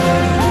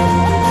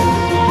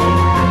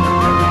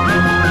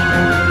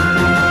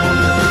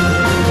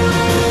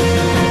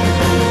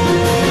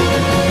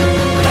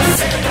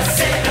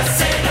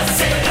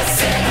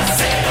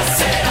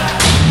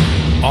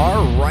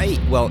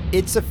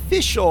It's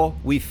official.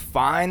 We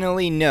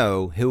finally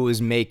know who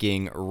is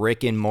making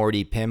Rick and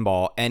Morty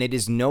pinball, and it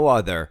is no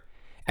other.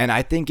 And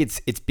I think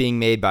it's being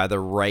made by the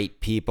right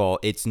people.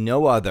 It's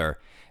no other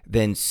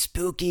than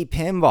Spooky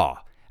Pinball.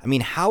 I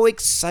mean, how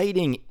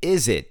exciting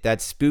is it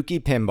that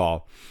Spooky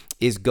Pinball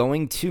is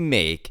going to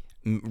make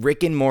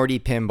Rick and Morty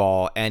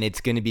pinball, and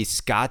it's going to be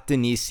Scott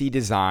Danesi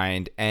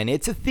designed, and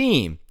it's a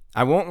theme.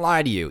 I won't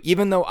lie to you.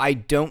 Even though I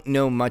don't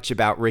know much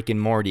about Rick and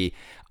Morty,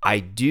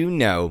 I do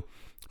know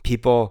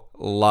people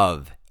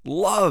love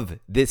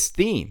this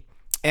theme.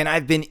 And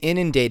I've been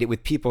inundated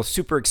with people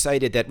super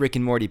excited that Rick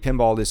and Morty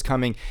pinball is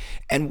coming.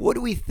 And what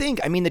do we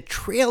think? I mean, the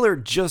trailer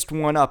just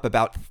went up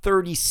about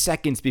 30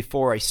 seconds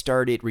before I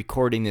started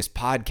recording this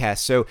podcast.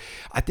 So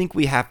I think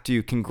we have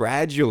to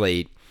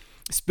congratulate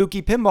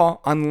Spooky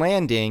Pinball on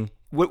landing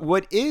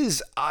what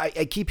is, I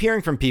keep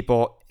hearing from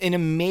people, an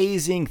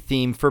amazing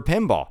theme for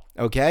pinball,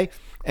 okay?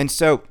 And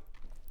so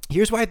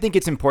here's why I think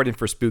it's important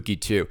for Spooky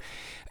too.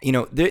 You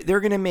know,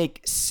 they're going to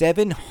make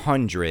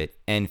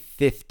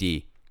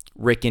 750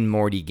 Rick and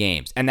Morty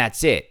games, and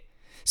that's it.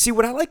 See,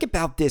 what I like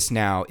about this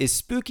now is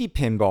Spooky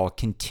Pinball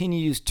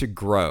continues to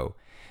grow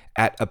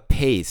at a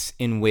pace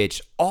in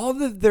which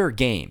all of their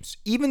games,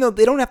 even though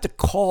they don't have to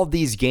call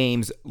these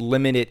games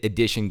limited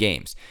edition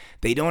games,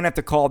 they don't have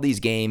to call these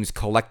games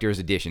collector's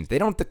editions, they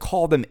don't have to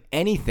call them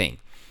anything.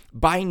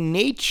 By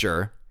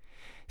nature,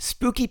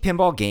 Spooky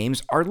Pinball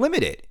games are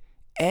limited.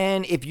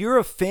 And if you're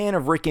a fan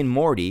of Rick and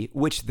Morty,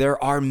 which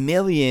there are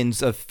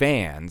millions of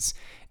fans,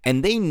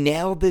 and they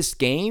nail this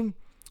game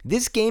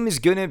is going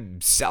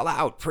to sell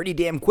out pretty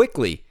damn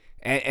quickly.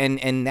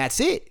 And that's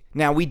it.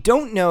 Now, we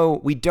don't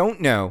know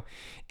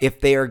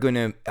if they are going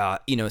to,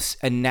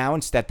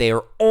 announce that they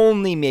are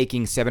only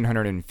making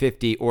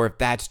 750 or if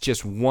that's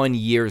just 1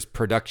 year's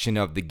production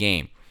of the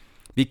game.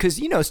 Because,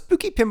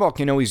 Spooky Pinball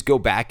can always go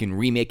back and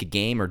remake a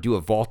game or do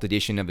a vault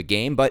edition of a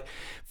game. But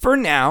for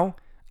now,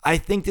 I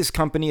think this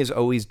company has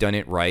always done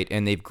it right,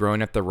 and they've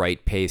grown at the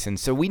right pace. And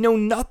so we know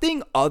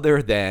nothing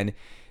other than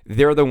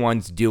they're the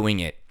ones doing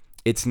it.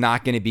 It's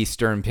not going to be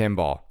Stern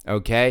Pinball,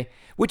 okay?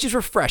 Which is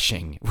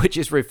refreshing.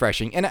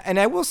 And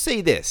I will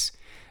say this.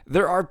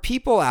 There are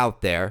people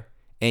out there,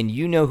 and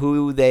you know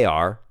who they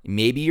are.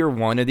 Maybe you're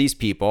one of these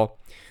people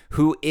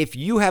who, if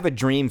you have a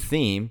dream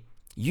theme,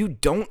 you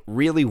don't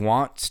really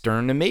want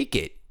Stern to make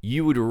it.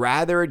 You would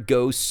rather it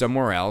go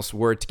somewhere else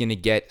where it's going to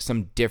get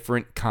some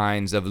different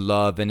kinds of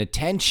love and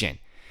attention.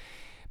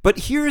 But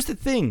here's the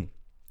thing.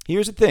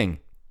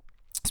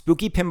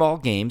 Spooky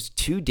Pinball games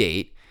to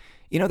date,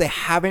 they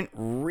haven't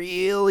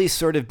really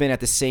sort of been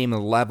at the same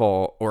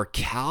level or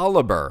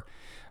caliber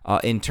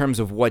in terms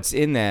of what's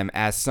in them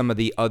as some of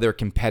the other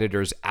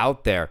competitors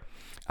out there.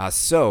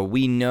 So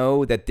we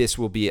know that this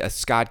will be a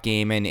Scott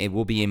game, and it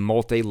will be a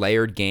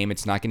multi-layered game.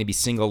 It's not going to be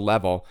single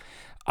level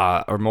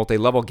or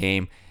multi-level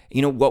game.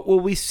 What will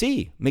we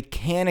see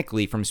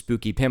mechanically from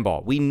Spooky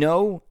Pinball? We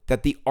know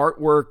that the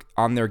artwork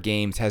on their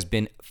games has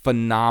been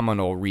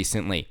phenomenal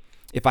recently.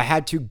 If I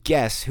had to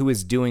guess who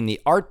is doing the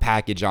art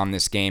package on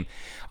this game,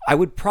 I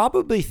would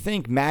probably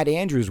think Matt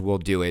Andrews will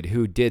do it,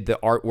 who did the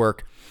artwork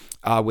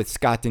with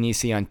Scott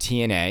Danesi on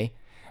TNA.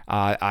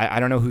 I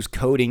don't know who's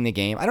coding the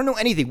game. I don't know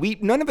anything.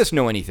 None of us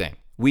know anything.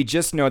 We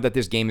just know that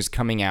this game is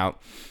coming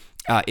out.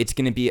 It's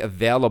going to be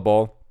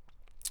available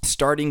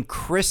starting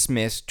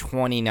Christmas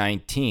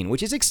 2019,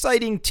 which is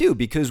exciting too,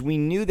 because we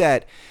knew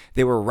that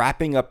they were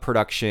wrapping up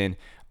production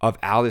of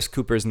Alice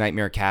Cooper's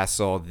Nightmare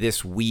Castle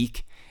this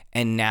week,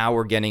 and now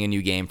we're getting a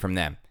new game from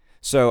them.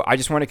 So I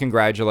just want to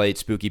congratulate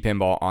Spooky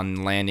Pinball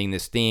on landing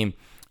this theme.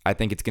 I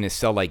think it's going to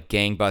sell like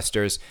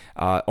gangbusters.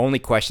 Only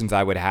questions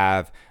I would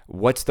have,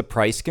 what's the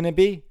price going to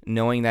be?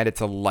 Knowing that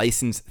it's a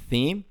licensed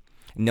theme,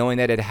 knowing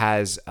that it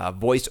has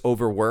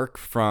voiceover work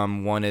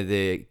from one of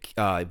the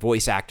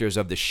voice actors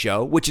of the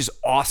show, which is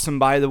awesome,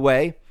 by the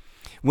way.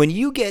 When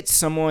you get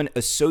someone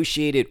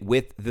associated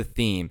with the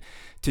theme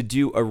to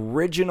do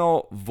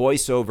original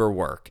voiceover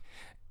work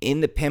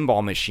in the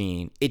pinball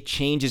machine, it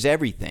changes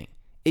everything.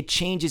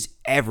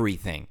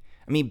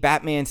 I mean,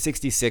 Batman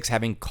 66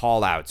 having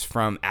call-outs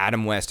from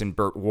Adam West and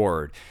Burt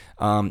Ward.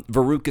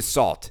 Veruca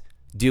Salt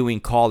doing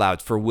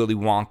call-outs for Willy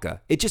Wonka.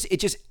 It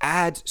just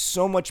adds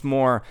so much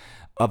more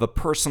of a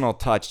personal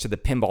touch to the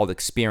pinball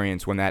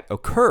experience when that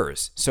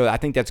occurs. So I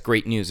think that's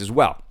great news as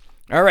well.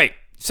 All right,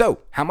 so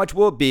how much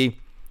will it be?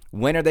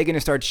 When are they going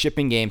to start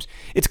shipping games?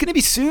 It's going to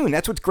be soon.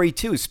 That's what's great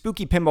too.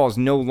 Spooky Pinball is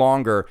no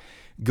longer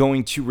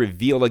going to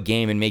reveal a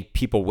game and make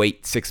people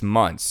wait 6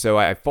 months. So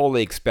I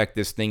fully expect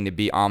this thing to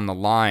be on the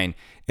line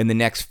in the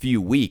next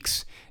few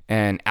weeks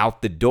and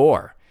out the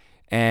door.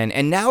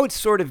 And now it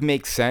sort of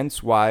makes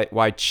sense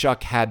why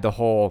Chuck had the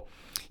whole,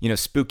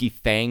 Spooky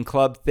Fan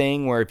Club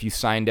thing, where if you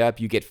signed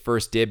up, you get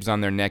first dibs on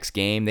their next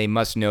game. They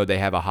must know they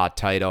have a hot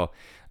title,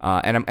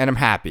 and I'm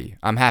happy.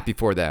 I'm happy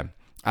for them.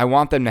 I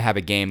want them to have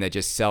a game that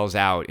just sells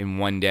out in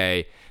one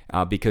day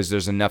because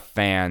there's enough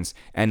fans,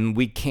 and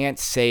we can't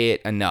say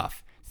it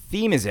enough.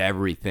 Theme is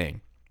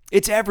everything.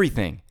 It's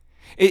everything.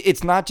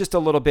 It's not just a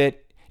little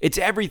bit. It's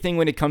everything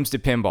when it comes to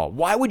pinball.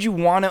 Why would you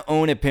want to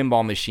own a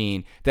pinball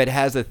machine that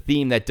has a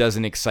theme that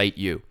doesn't excite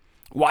you?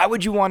 Why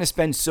would you want to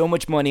spend so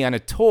much money on a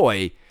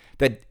toy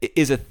that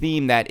is a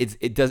theme that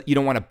you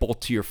don't want to bolt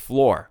to your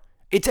floor?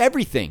 It's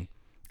everything.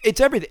 It's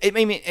everything.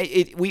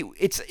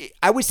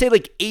 I would say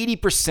like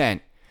 80%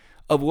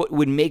 of what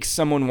would make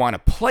someone want to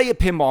play a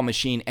pinball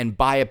machine and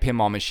buy a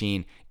pinball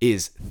machine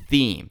is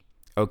theme.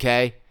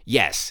 Okay?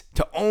 Yes,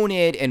 to own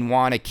it and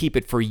want to keep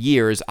it for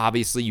years,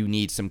 obviously you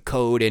need some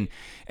code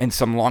and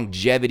some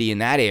longevity in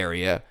that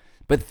area,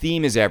 but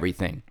theme is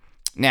everything.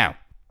 Now,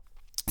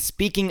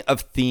 speaking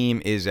of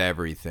theme is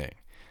everything,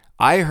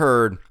 I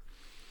heard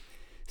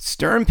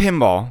Stern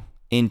Pinball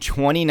in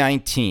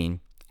 2019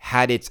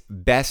 had its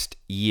best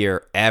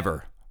year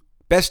ever.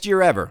 Best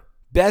year ever.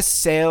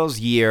 Best sales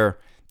year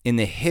in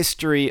the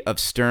history of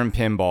Stern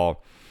Pinball,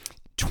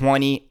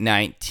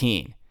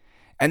 2019.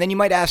 And then you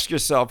might ask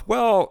yourself,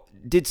 well,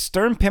 did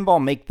Stern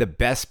Pinball make the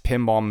best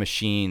pinball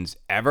machines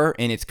ever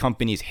in its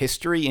company's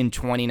history in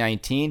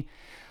 2019?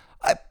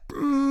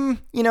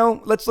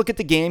 Let's look at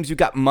the games. You've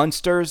got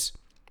Munsters.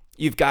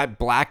 You've got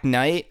Black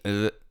Knight.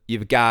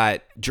 You've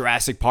got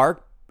Jurassic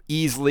Park.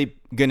 Easily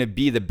going to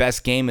be the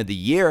best game of the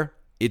year.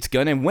 It's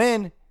going to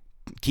win.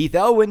 Keith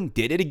Elwin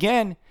did it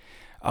again.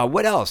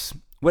 What else?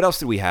 What else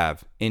did we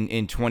have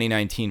in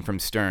 2019 from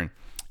Stern?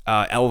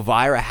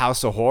 Elvira,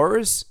 House of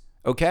Horrors.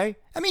 Okay.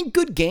 I mean,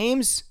 good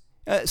games.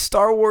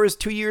 Star Wars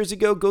 2 years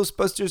ago,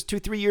 Ghostbusters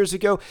 2-3 years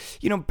ago,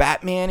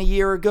 Batman a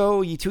year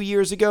ago, 2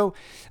 years ago.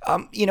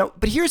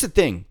 But here's the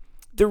thing.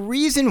 The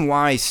reason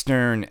why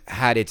Stern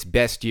had its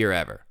best year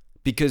ever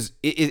because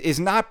it is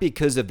not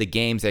because of the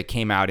games that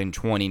came out in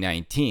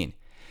 2019.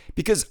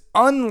 Because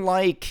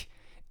unlike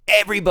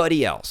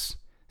everybody else,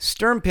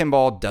 Stern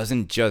Pinball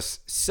doesn't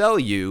just sell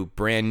you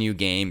brand new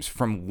games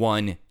from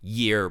 1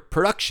 year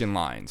production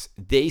lines.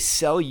 They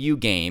sell you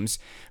games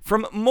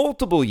from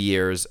multiple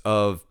years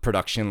of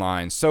production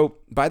lines. So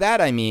by that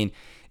I mean,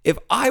 if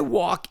I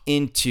walk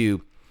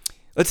into,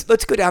 let's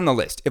go down the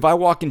list. If I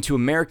walk into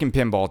American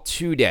Pinball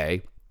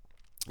today,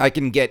 I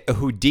can get a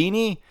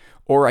Houdini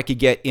or I could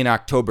get In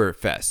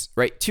Oktoberfest,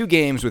 right? 2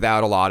 games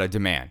without a lot of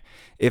demand.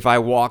 If I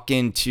walk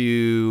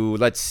into,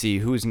 let's see,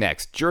 who's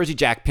next? Jersey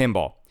Jack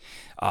Pinball.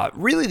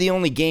 Really, the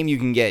only game you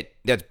can get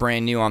that's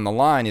brand new on the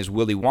line is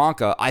Willy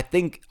Wonka. I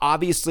think,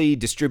 obviously,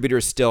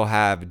 distributors still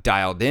have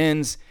Dialed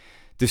Ins.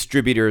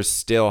 Distributors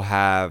still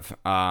have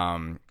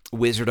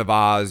Wizard of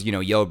Oz,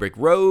 Yellow Brick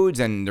Roads,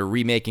 and they're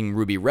remaking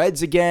Ruby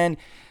Reds again.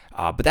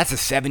 But that's a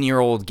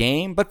 7-year-old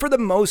game. But for the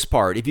most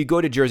part, if you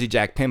go to Jersey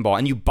Jack Pinball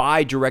and you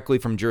buy directly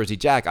from Jersey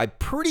Jack,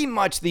 pretty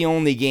much the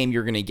only game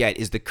you're going to get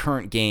is the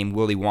current game,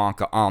 Willy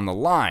Wonka, on the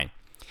line.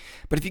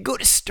 But if you go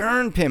to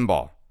Stern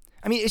Pinball,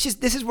 I mean, it's just,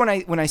 this is when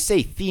I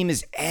say theme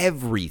is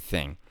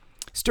everything.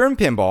 Stern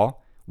Pinball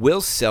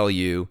will sell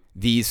you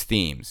these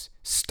themes.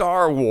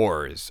 Star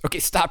Wars. Okay,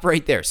 stop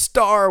right there.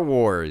 Star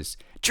Wars.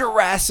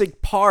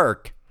 Jurassic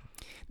Park.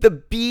 The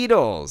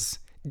Beatles.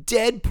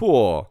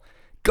 Deadpool.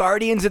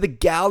 Guardians of the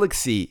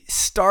Galaxy.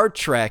 Star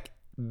Trek.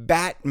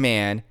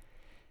 Batman.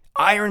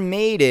 Iron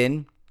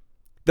Maiden.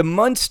 The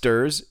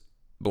Munsters.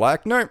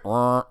 Black Knight.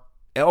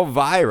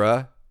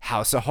 Elvira.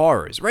 House of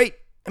Horrors, right?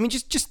 I mean,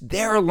 just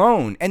there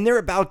alone. And they're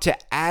about to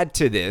add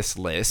to this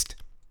list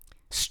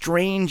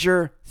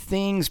Stranger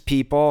Things,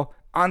 people.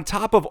 On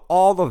top of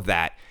all of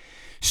that,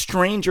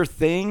 Stranger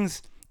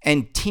Things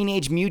and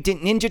Teenage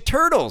Mutant Ninja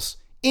Turtles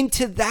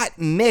into that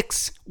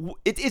mix.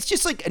 It's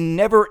just like a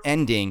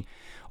never-ending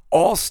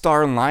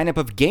all-star lineup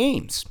of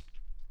games.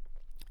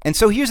 And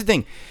so here's the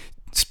thing.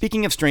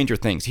 Speaking of Stranger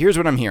Things, here's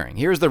what I'm hearing.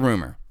 Here's the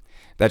rumor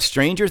that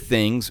Stranger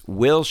Things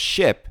will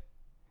ship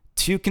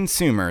to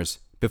consumers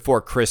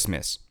before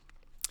Christmas.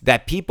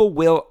 That people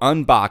will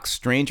unbox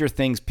Stranger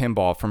Things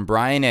pinball from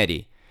Brian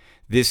Eddy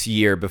this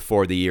year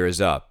before the year is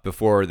up,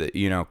 before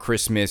the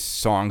Christmas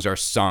songs are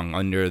sung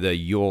under the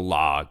Yule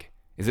log.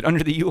 Is it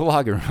under the Yule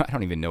log? Or I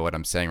don't even know what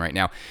I'm saying right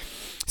now.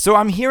 So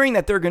I'm hearing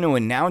that they're going to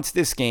announce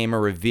this game or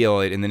reveal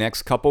it in the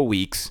next couple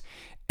weeks,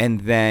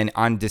 and then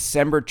on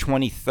December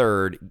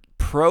 23rd,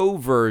 pro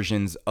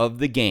versions of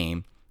the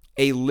game,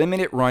 a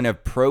limited run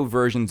of pro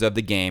versions of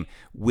the game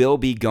will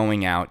be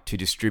going out to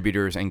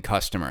distributors and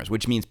customers,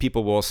 which means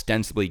people will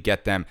ostensibly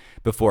get them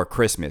before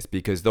Christmas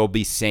because there'll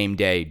be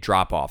same-day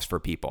drop-offs for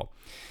people.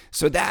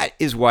 So that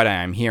is what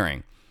I'm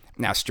hearing.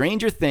 Now,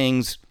 Stranger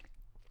Things,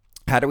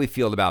 how do we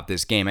feel about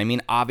this game? I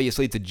mean,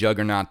 obviously, it's a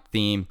Juggernaut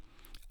theme.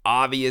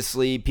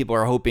 Obviously, people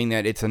are hoping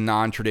that it's a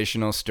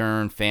non-traditional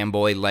Stern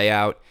fanboy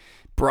layout.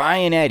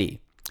 Brian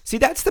Eddy. See,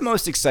 that's the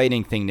most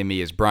exciting thing to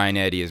me is Brian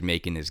Eddy is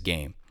making this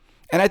game.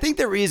 And I think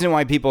the reason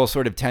why people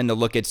sort of tend to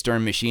look at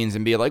Stern machines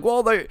and be like,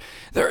 well,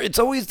 it's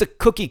always the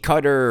cookie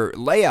cutter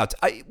layouts.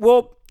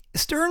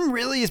 Stern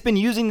really has been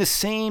using the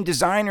same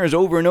designers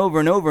over and over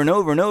and over and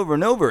over and over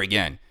and over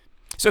again.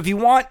 So if you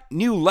want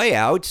new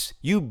layouts,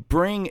 you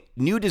bring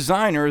new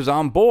designers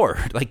on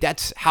board. Like,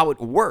 that's how it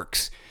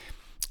works.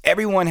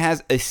 Everyone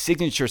has a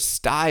signature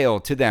style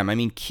to them. I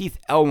mean, Keith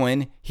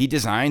Elwin, he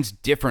designs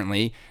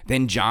differently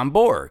than John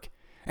Borg.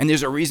 And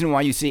there's a reason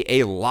why you see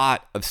a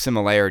lot of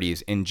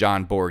similarities in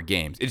John Borg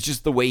games. It's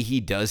just the way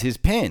he does his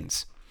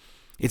pins.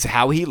 It's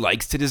how he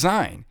likes to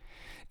design.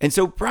 And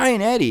so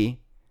Brian Eddy,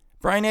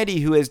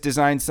 who has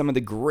designed some of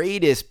the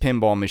greatest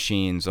pinball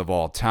machines of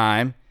all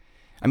time.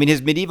 I mean,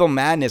 his Medieval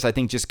Madness, I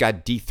think, just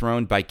got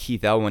dethroned by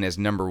Keith Elwin as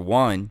number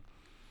 1.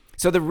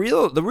 So the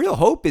real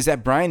hope is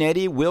that Brian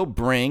Eddy will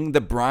bring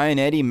the Brian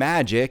Eddy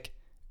magic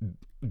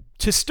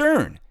to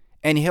Stern,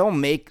 and he'll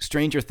make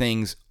Stranger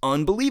Things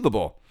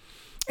unbelievable.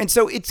 And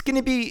so it's going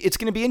to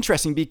be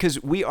interesting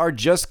because we are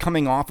just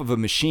coming off of a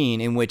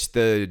machine in which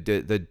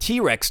the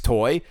T-Rex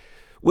toy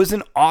was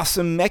an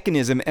awesome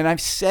mechanism. And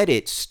I've said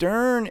it,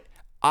 Stern,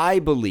 I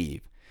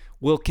believe,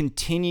 will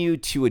continue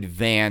to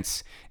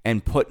advance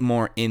and put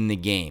more in the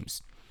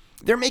games.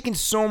 They're making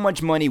so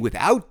much money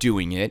without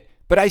doing it,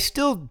 but I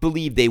still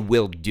believe they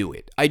will do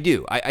it. I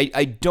do.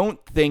 I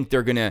don't think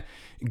they're going to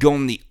go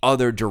in the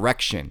other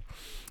direction.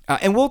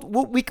 And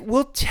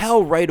we'll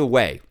tell right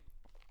away,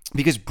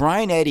 because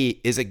Brian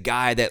Eddy is a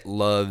guy that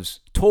loves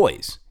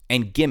toys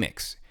and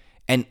gimmicks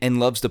and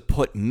loves to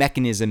put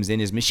mechanisms in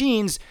his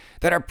machines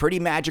that are pretty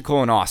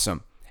magical and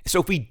awesome. So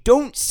if we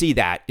don't see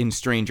that in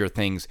Stranger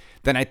Things,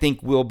 then I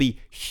think we'll be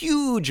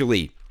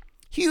hugely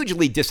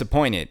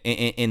disappointed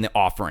in the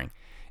offering.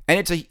 And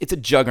it's a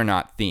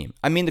juggernaut theme.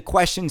 I mean, the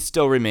questions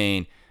still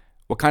remain: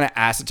 what kind of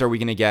assets are we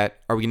going to get?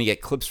 Are we going to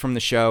get clips from the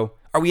show?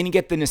 Are we going to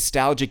get the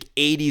nostalgic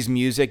 80s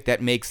music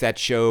that makes that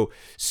show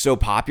so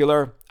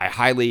popular? I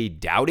highly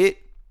doubt it.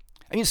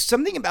 I mean,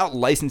 something about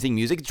licensing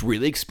music, it's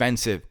really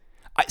expensive.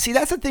 See,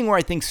 that's the thing where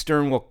I think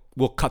Stern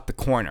will cut the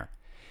corner.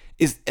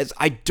 Is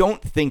I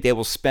don't think they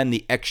will spend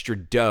the extra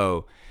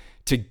dough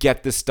to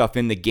get this stuff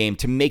in the game,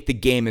 to make the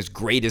game as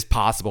great as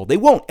possible. They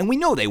won't, and we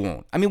know they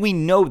won't. I mean, we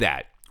know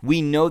that.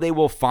 We know they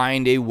will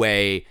find a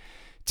way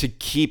to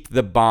keep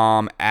the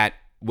bomb at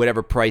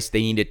whatever price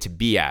they need it to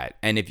be at.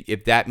 And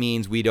if that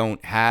means we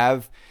don't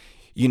have,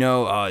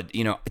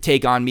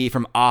 Take On Me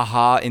from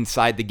Aha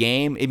inside the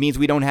game, it means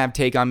we don't have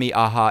Take On Me,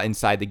 Aha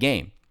inside the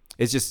game.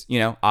 It's just,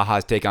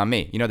 Aha's Take On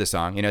Me. You know the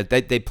song.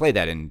 They play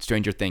that in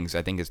Stranger Things.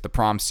 I think it's the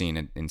prom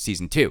scene in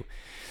season 2.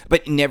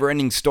 But never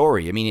ending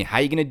story. I mean, how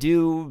are you going to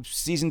do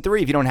season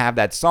 3 if you don't have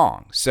that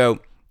song? So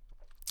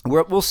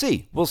we'll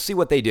see. We'll see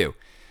what they do.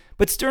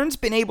 But Stern's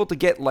been able to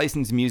get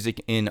licensed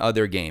music in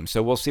other games,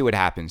 so we'll see what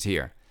happens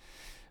here.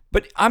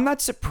 But I'm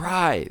not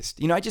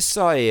surprised. I just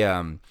saw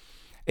a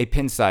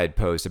Pinside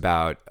post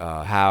about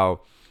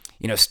how,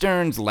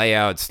 Stern's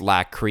layouts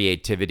lack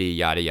creativity,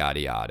 yada, yada,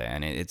 yada.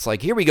 And it's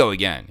like, here we go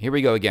again.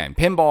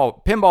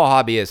 Pinball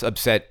hobbyists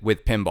upset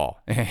with pinball.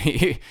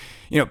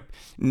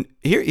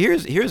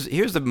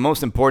 Here's the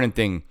most important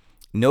thing.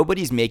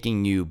 Nobody's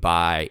making you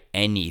buy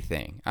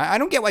anything. I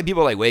don't get why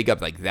people wake up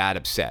that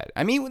upset.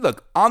 I mean,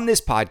 look, on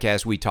this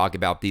podcast, we talk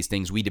about these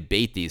things. We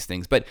debate these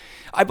things. But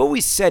I've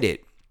always said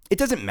it. It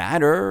doesn't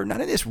matter.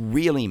 None of this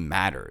really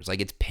matters.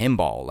 It's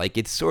pinball.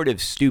 It's sort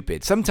of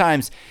stupid.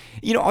 Sometimes,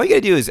 all you got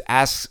to do is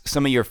ask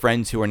some of your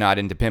friends who are not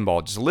into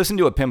pinball. Just listen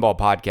to a pinball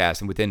podcast,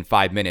 and within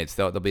 5 minutes,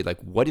 they'll be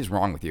like, what is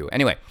wrong with you?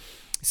 Anyway,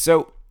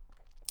 so,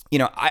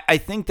 I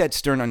think that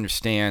Stern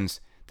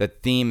understands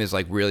that theme is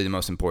really the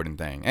most important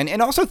thing.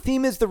 And also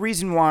theme is the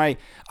reason why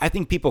I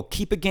think people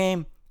keep a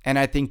game and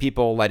I think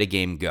people let a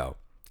game go.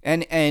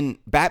 And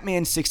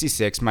Batman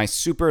 66, my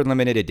super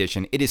limited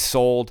edition, it is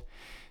sold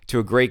to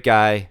a great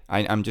guy.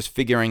 I'm just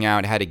figuring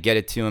out how to get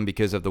it to him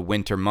because of the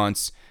winter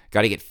months.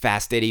 Got to get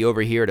Fast Eddie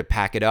over here to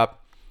pack it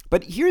up.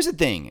 But here's the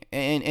thing,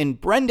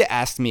 and Brenda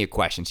asked me a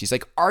question. She's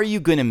like, are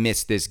you going to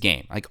miss this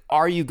game?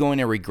 Are you going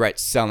to regret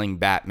selling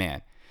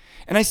Batman?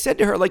 And I said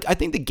to her, I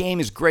think the game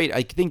is great.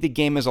 I think the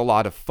game is a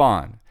lot of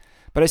fun.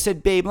 But I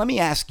said, babe, let me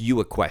ask you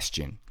a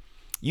question.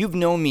 You've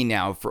known me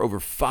now for over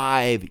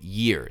 5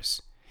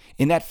 years.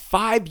 In that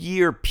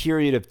 5-year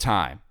period of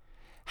time,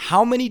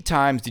 how many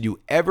times did you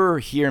ever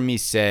hear me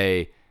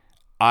say,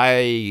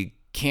 I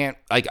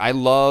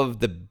love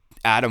the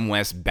Adam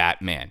West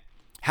Batman?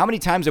 How many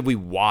times have we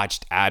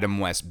watched Adam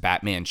West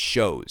Batman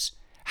shows?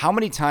 How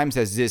many times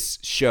has this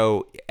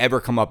show ever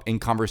come up in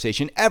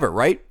conversation ever,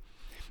 right?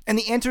 And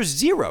the answer is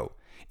 0.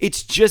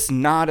 It's just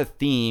not a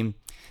theme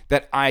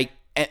that I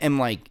am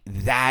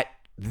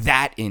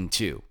that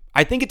into.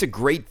 I think it's a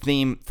great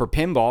theme for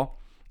pinball.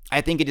 I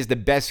think it is the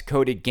best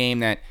coded game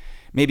that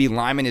maybe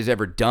Lyman has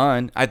ever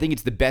done. I think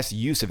it's the best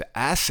use of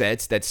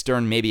assets that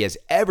Stern maybe has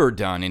ever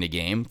done in a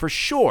game, for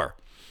sure.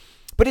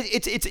 But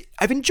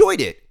I've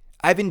enjoyed it.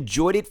 I've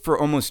enjoyed it for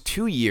almost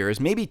 2 years,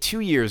 maybe 2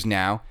 years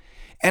now,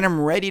 and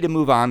I'm ready to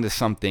move on to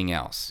something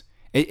else.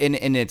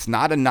 And it's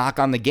not a knock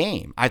on the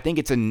game. I think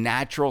it's a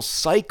natural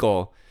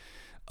cycle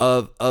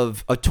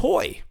of a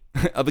toy,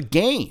 of a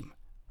game,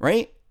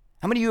 right?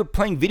 How many of you are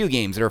playing video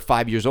games that are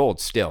 5 years old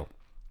still?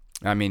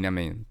 I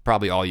mean,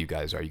 probably all you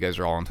guys are. You guys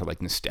are all into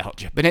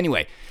nostalgia. But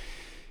anyway,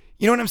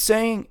 you know what I'm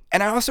saying?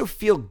 And I also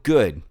feel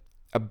good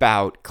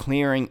about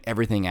clearing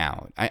everything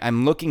out.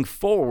 I'm looking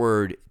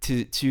forward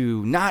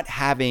to not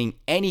having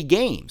any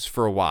games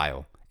for a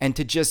while and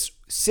to just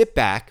sit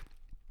back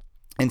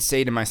and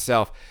say to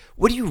myself,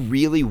 what do you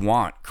really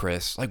want,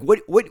 Chris? Like, what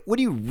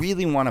do you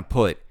really want to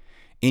put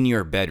in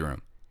your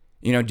bedroom?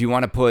 You know, do you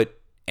want to put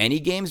any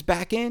games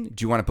back in?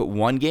 Do you want to put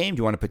one game?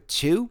 Do you want to put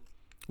two?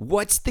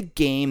 What's the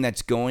game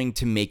that's going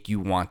to make you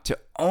want to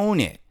own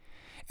it?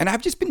 And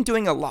I've just been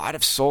doing a lot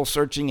of soul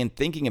searching and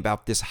thinking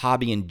about this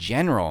hobby in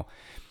general.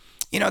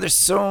 You know, there's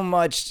so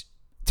much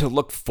to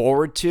look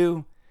forward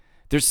to.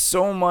 There's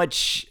so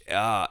much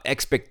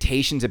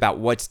expectations about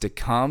what's to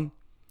come.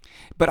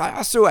 But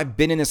I've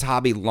been in this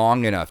hobby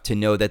long enough to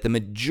know that the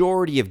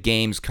majority of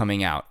games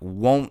coming out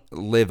won't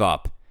live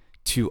up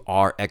to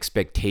our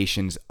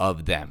expectations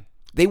of them.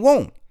 They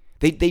won't.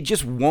 They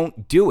just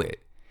won't do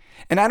it.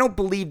 And I don't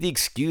believe the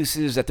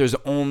excuses that there's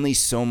only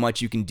so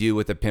much you can do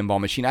with a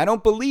pinball machine. I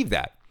don't believe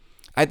that.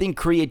 I think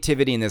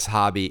creativity in this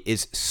hobby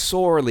is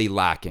sorely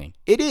lacking.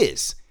 It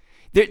is.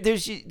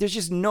 There's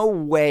just no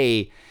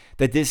way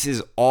that this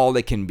is all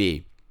it can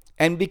be.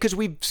 And because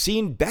we've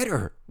seen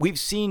better, we've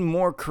seen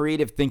more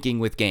creative thinking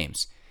with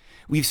games.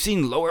 We've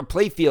seen lower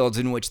playfields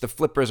in which the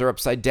flippers are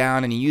upside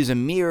down and you use a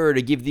mirror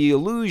to give the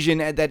illusion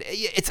that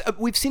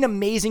we've seen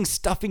amazing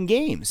stuff in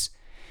games.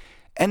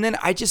 And then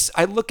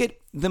I look at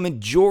the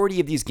majority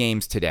of these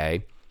games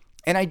today,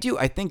 and I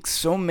think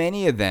so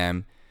many of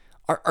them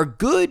are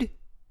good,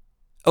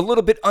 a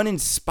little bit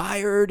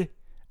uninspired,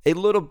 a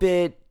little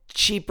bit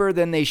cheaper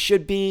than they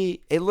should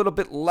be, a little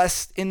bit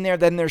less in there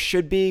than there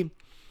should be.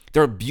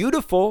 They're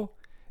beautiful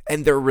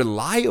and they're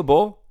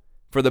reliable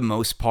for the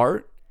most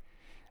part.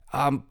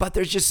 But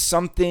there's just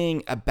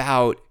something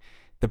about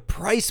the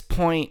price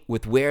point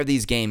with where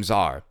these games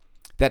are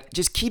that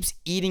just keeps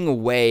eating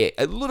away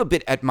a little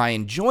bit at my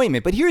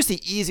enjoyment. But here's the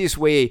easiest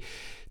way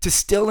to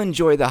still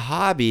enjoy the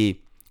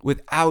hobby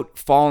without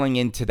falling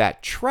into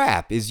that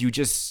trap is you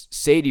just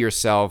say to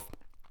yourself,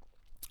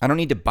 I don't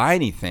need to buy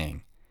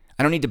anything.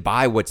 I don't need to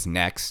buy what's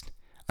next.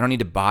 I don't need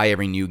to buy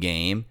every new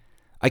game.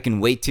 I can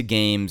wait till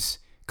games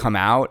come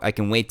out. I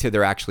can wait till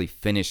they're actually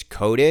finished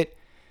coded.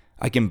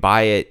 I can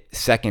buy it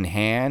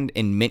secondhand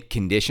in mint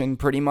condition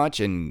pretty much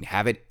and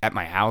have it at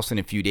my house in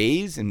a few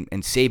days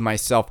and save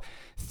myself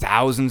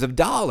thousands of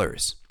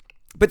dollars.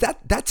 But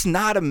that's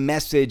not a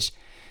message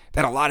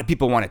that a lot of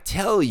people want to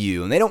tell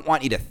you, and they don't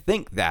want you to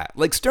think that.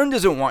 Like Stern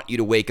doesn't want you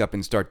to wake up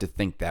and start to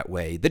think that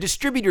way. The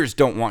distributors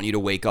don't want you to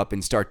wake up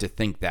and start to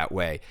think that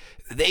way.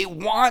 They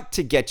want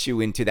to get you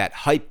into that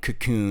hype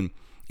cocoon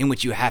in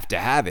which you have to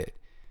have it.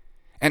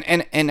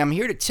 And I'm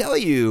here to tell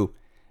you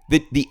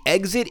that the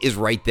exit is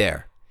right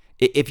there.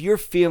 If you're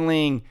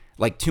feeling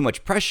like too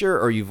much pressure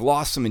or you've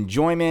lost some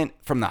enjoyment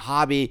from the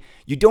hobby,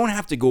 you don't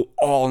have to go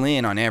all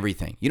in on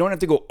everything. You don't have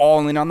to go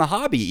all in on the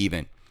hobby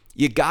even.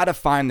 You got to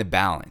find the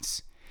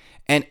balance.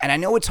 And I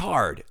know it's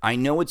hard.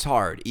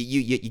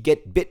 You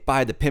get bit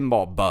by the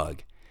pinball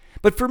bug.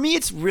 But for me,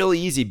 it's really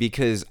easy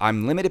because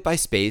I'm limited by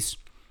space.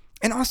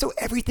 And also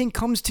everything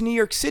comes to New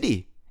York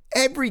City.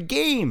 Every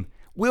game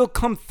will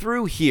come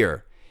through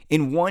here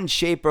in one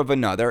shape or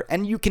another.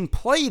 And you can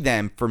play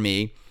them for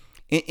me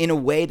in a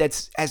way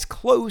that's as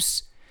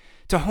close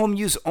to home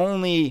use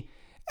only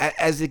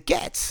as it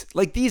gets.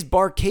 Like these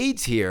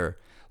barcades here,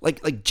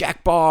 like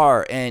Jack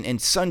Bar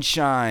and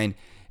Sunshine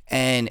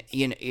and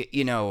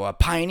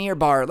Pioneer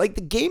Bar, like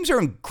the games are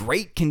in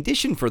great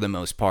condition for the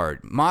most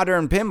part.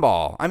 Modern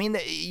pinball. I mean,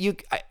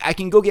 I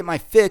can go get my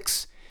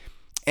fix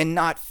and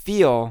not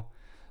feel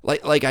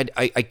like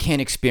I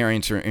can't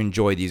experience or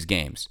enjoy these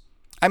games.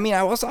 I mean,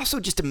 I was also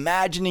just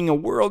imagining a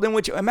world in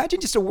which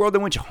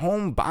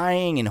home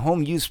buying and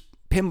home use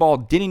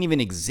pinball didn't even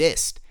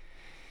exist.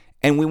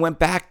 And we went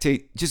back to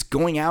just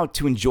going out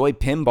to enjoy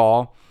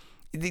pinball.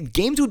 The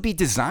games would be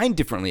designed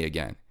differently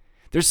again.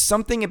 There's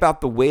something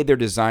about the way they're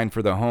designed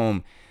for the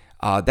home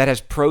that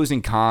has pros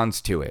and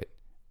cons to it.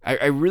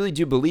 I really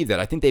do believe that.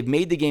 I think they've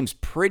made the games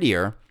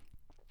prettier,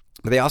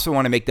 but they also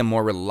want to make them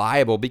more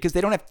reliable because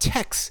they don't have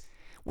techs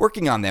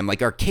working on them.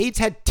 Like arcades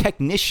had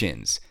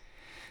technicians.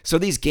 So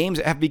these games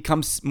have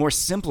become more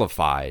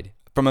simplified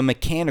from a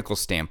mechanical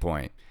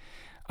standpoint.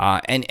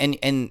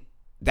 And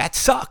that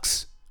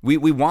sucks. We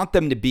want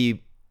them to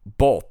be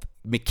both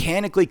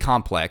mechanically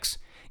complex,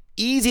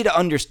 easy to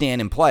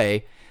understand and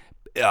play,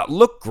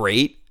 look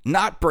great,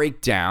 not break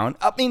down.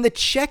 I mean, the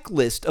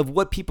checklist of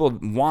what people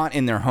want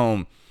in their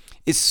home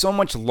is so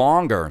much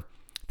longer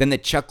than the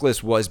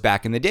checklist was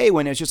back in the day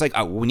when it was just like,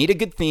 oh, we need a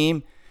good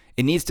theme.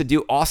 It needs to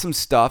do awesome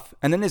stuff.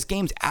 And then this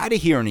game's out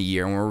of here in a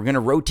year and we're going to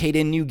rotate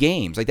in new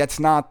games. Like that's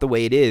not the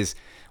way it is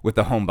with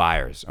the home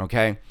buyers,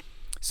 okay?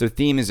 So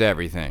theme is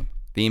everything.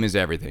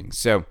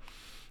 So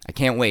I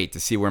can't wait to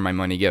see where my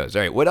money goes.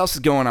 All right, what else is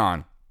going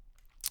on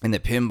in the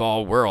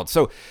pinball world?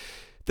 So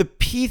the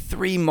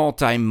P3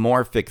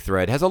 multimorphic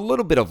thread has a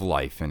little bit of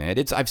life in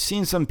it. I've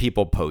seen some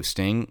people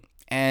posting,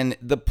 and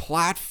the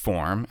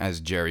platform, as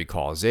Jerry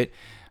calls it,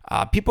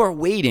 people are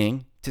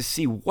waiting to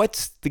see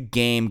what's the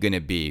game going to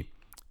be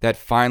that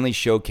finally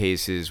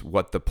showcases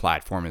what the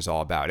platform is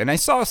all about. And I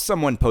saw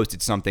someone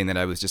posted something that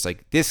I was just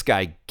like, this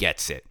guy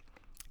gets it.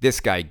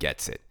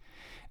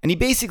 And he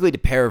basically, to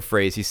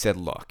paraphrase, he said,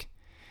 look,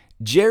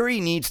 Jerry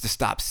needs to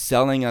stop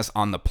selling us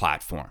on the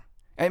platform.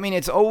 I mean,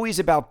 it's always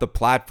about the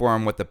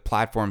platform, what the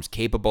platform's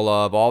capable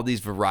of, all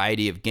these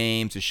variety of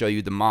games to show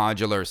you the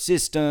modular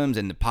systems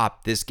and to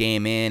pop this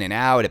game in and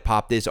out, to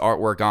pop this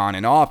artwork on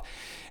and off.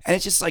 And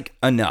it's just like,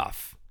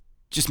 enough.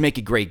 Just make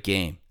a great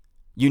game.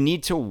 You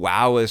need to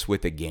wow us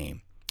with a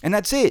game. And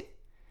that's it.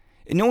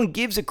 And no one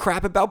gives a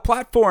crap about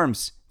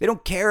platforms. They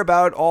don't care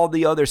about all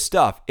the other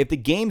stuff. If the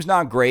game's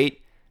not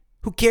great,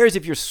 who cares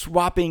if you're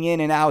swapping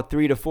in and out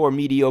 3 to 4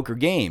 mediocre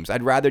games?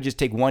 I'd rather just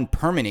take one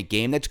permanent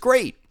game that's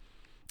great.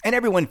 And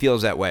everyone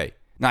feels that way.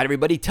 Not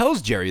everybody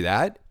tells Jerry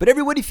that, but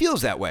everybody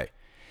feels that way.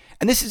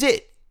 And this is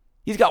it.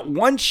 He's got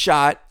one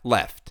shot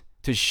left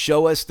to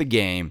show us the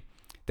game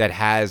that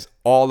has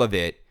all of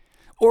it.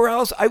 Or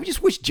else, I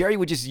just wish Jerry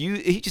would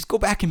just go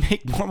back and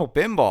make normal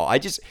pinball.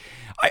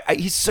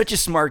 He's such a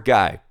smart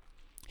guy.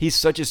 He's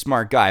such a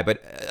smart guy.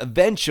 But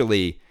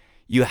eventually,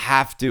 you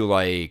have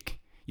to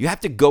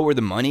go where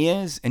the money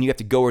is, and you have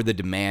to go where the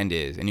demand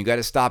is. And you got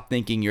to stop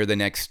thinking you're the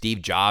next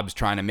Steve Jobs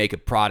trying to make a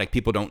product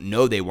people don't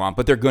know they want,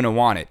 but they're going to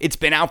want it. It's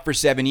been out for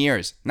 7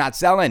 years. Not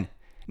selling.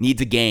 Needs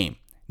a game.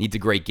 Needs a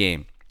great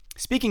game.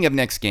 Speaking of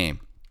next game,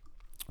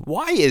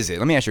 why is it?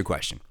 Let me ask you a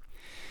question.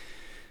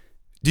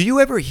 Do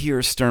you ever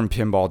hear Stern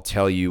Pinball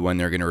tell you when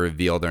they're going to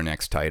reveal their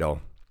next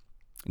title?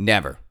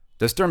 Never.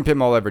 Does Stern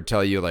Pinball ever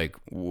tell you,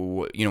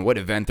 what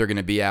event they're going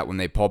to be at when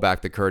they pull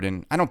back the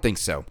curtain? I don't think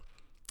so.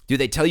 Do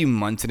they tell you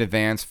months in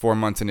advance, 4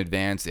 months in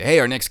advance, hey,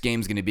 our next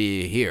game's going to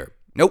be here?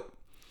 Nope.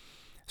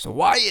 So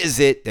why is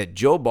it that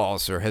Joe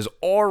Balser has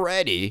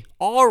already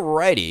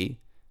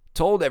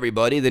told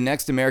everybody the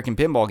next American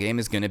Pinball game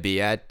is going to be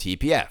at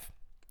TPF?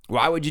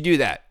 Why would you do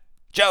that?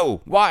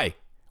 Joe, why?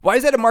 Why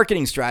is that a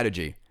marketing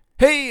strategy?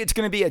 Hey, it's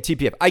going to be at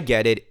TPF. I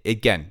get it.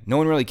 Again, no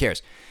one really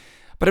cares.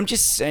 But I'm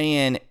just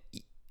saying,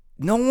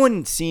 no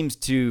one seems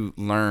to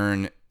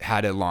learn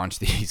how to launch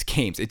these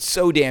games. It's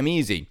so damn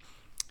easy.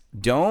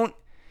 Don't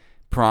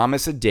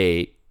promise a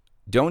date.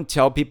 Don't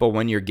tell people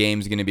when your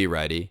game's going to be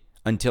ready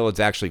until it's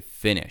actually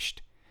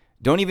finished.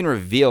 Don't even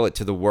reveal it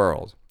to the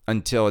world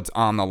until it's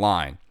on the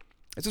line.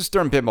 That's what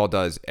Stern Pinball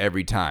does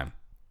every time.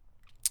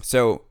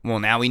 So,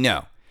 now we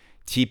know.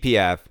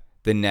 TPF,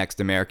 the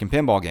next American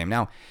Pinball game.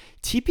 Now,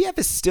 TPF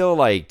is still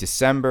like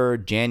December,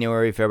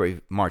 January,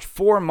 February, March,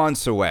 4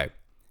 months away.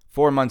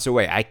 4 months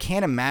away. I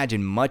can't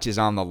imagine much is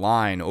on the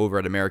line over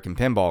at American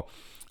Pinball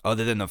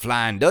other than the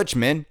Flying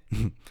Dutchman.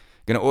 Going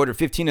to order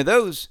 15 of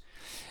those.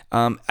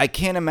 I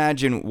can't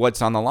imagine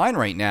what's on the line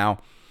right now.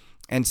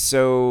 And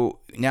so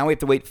now we have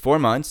to wait 4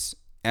 months,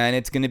 and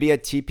it's going to be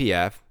at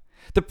TPF.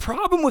 The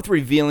problem with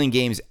revealing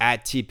games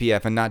at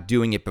TPF and not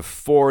doing it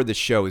before the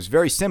show is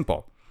very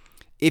simple.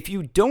 If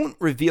you don't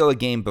reveal a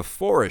game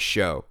before a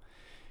show,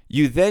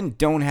 you then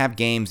don't have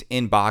games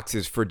in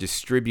boxes for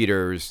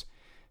distributors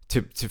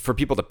for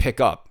people to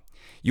pick up.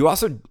 You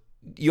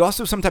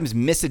also sometimes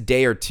miss a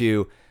day or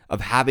two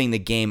of having the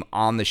game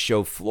on the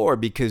show floor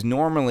because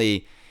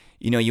normally,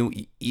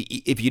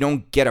 if you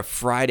don't get a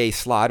Friday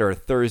slot or a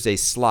Thursday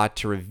slot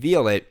to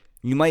reveal it,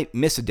 you might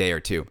miss a day or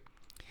two.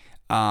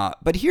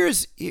 But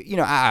here's, you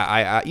know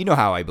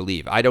how I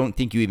believe. I don't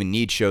think you even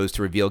need shows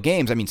to reveal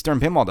games. I mean,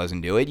 Stern Pinball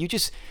doesn't do it. You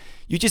just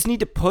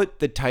need to put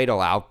the title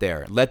out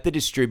there. Let the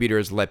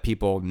distributors let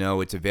people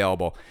know it's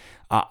available.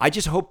 I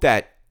just hope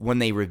that when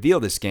they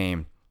reveal this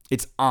game,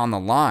 it's on the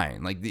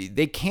line. Like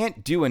they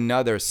can't do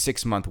another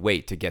 6-month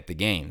wait to get the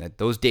game.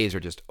 Those days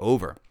are just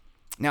over.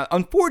 Now,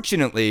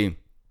 unfortunately,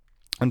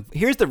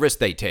 here's the risk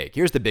they take.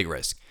 Here's the big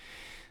risk.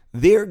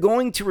 They're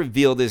going to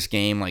reveal this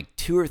game like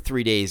 2 or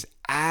 3 days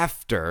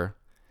after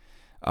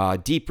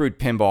Deep Root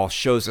Pinball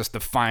shows us the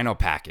final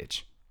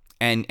package.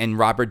 And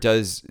Robert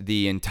does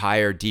the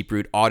entire Deep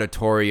Root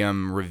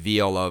auditorium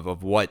reveal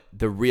of what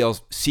the real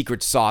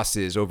secret sauce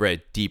is over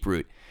at Deep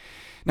Root.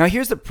 Now,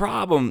 here's the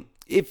problem.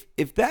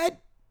 If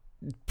that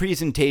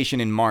presentation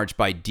in March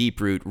by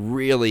Deep Root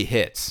really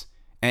hits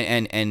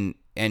and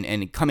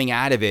coming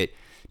out of it,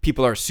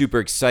 people are super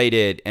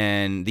excited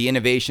and the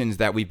innovations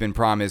that we've been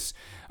promised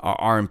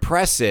are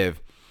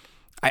impressive,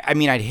 I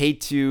mean, I'd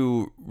hate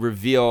to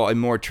reveal a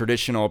more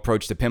traditional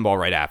approach to pinball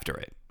right after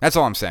it. That's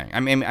all I'm saying.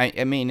 I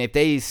mean, if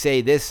they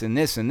say this and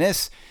this and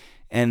this,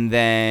 and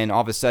then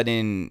all of a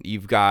sudden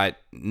you've got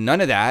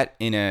none of that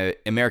in an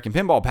American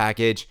Pinball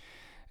package,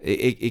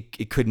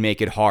 it could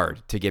make it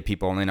hard to get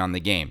people in on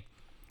the game.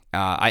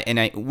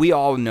 We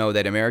all know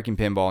that American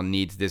Pinball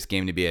needs this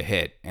game to be a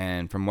hit.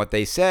 And from what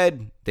they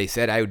said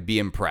I would be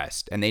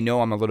impressed. And they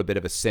know I'm a little bit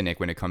of a cynic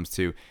when it comes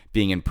to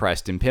being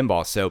impressed in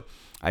pinball. So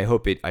I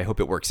hope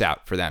it works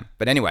out for them.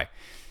 But anyway,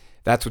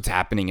 that's what's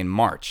happening in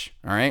March.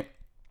 All right.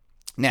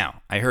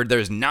 Now, I heard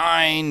there's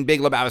 9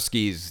 Big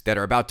Lebowskis that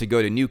are about to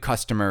go to new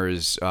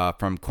customers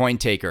from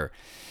CoinTaker.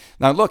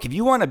 Now, look, if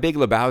you want a Big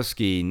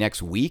Lebowski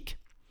next week,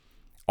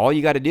 all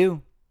you got to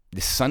do,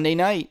 this Sunday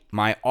night,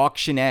 my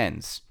auction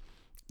ends.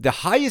 The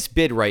highest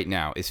bid right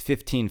now is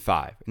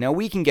 $15,500. Now,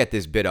 we can get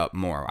this bid up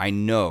more. I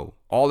know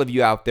all of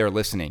you out there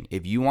listening,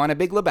 if you want a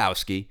Big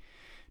Lebowski,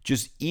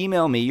 just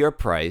email me your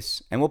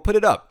price and we'll put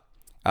it up.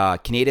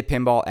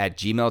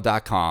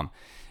 CanadaPinball@gmail.com.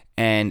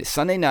 And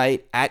Sunday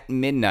night at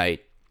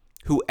midnight,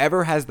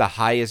 whoever has the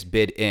highest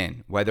bid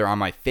in, whether on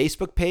my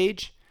Facebook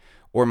page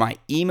or my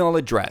email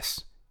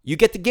address, you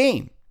get the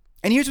game.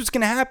 And here's what's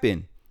going to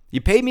happen.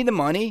 You pay me the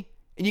money,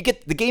 and you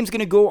get the game's going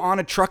to go on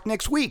a truck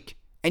next week.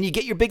 And you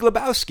get your Big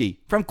Lebowski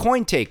from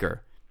CoinTaker,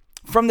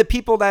 from the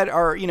people that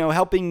are,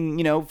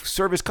 helping,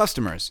 service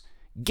customers.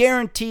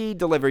 Guaranteed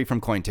delivery from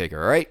CoinTaker,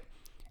 all right?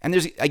 And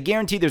I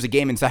guarantee there's a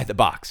game inside the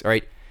box, all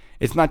right?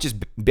 It's not just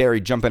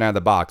Barry jumping out of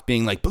the box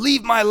being like,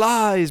 believe my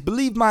lies.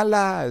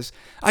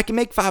 I can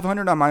make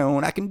 500 on my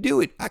own. I can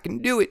do it.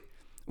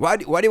 Why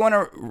do you want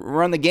to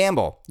run the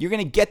gamble? You're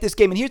going to get this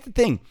game. And here's the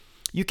thing.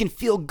 You can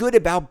feel good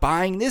about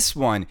buying this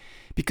one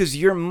because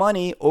your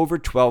money over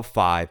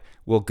 12.5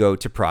 will go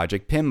to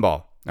Project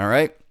Pinball, all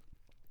right?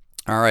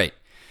 All right.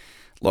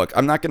 Look,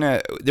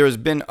 there's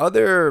been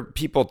other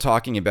people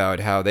talking about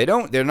how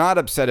they're not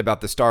upset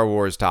about the Star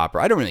Wars topper.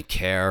 I don't really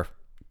care.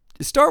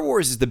 Star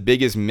Wars is the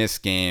biggest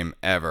missed game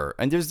ever,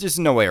 and there's just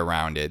no way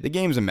around it. The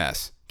game's a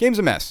mess.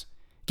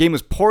 Game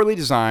was poorly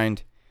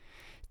designed,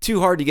 too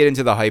hard to get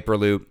into the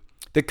Hyperloop.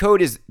 The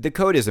code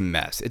is a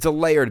mess. It's a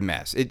layered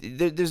mess.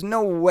 There's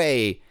no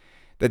way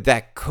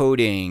that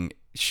coding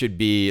should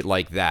be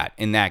like that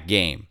in that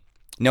game.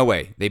 No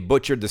way. They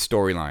butchered the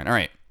storyline. All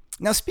right.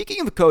 Now,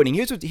 speaking of coding,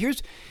 here's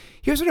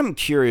what I'm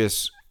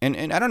curious,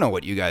 and I don't know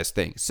what you guys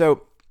think.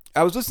 So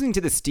I was listening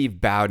to the Steve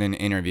Bowden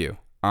interview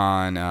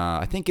on,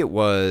 I think it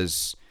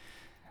was,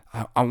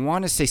 I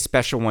want to say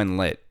Special When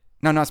Lit.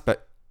 No.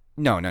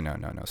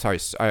 Sorry.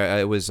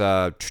 It was,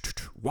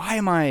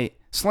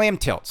 Slam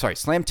Tilt. Sorry,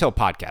 Slam Tilt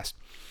podcast.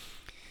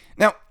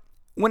 Now,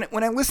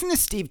 when I listen to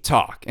Steve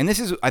talk, and this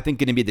is, I think,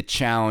 going to be the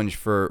challenge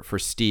for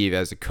Steve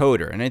as a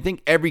coder, and I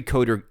think every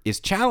coder is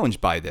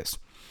challenged by this.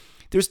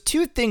 There's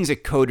two things a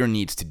coder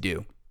needs to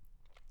do.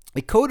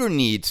 A coder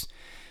needs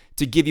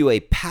to give you a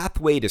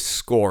pathway to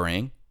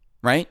scoring,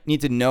 right?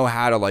 Need to know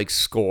how to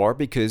score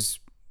because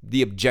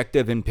the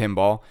objective in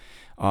pinball,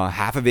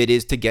 half of it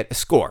is to get a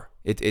score.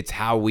 It's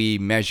how we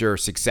measure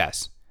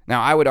success.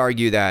 Now, I would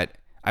argue that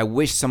I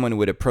wish someone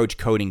would approach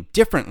coding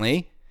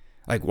differently.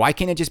 Why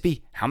can't it just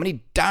be, how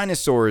many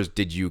dinosaurs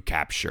did you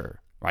capture?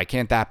 Why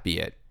can't that be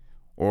it?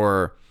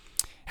 Or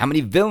how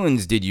many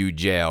villains did you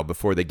jail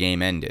before the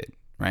game ended,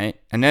 right?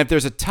 And then if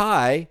there's a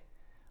tie,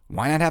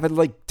 why not have a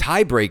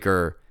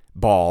tiebreaker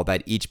ball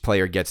that each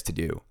player gets to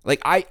do?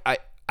 I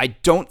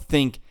don't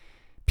think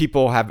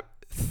people have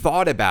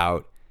thought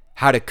about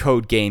how to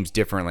code games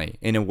differently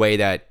in a way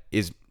that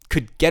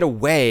could get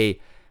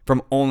away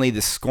from only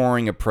the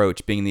scoring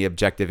approach being the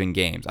objective in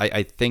games.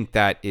 I think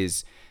that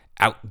is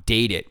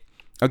outdated.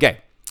 Okay,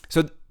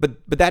 so but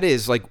that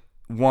is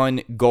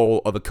one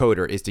goal of a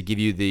coder is to give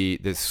you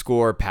the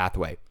score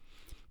pathway.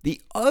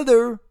 The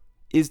other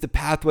is the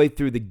pathway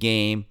through the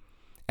game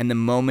and the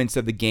moments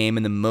of the game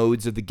and the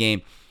modes of the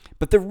game.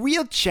 But the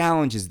real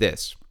challenge is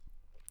this,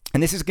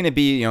 and this is going to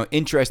be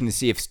interesting to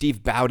see if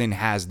Steve Bowden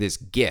has this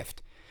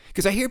gift,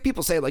 because I hear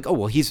people say oh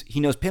well he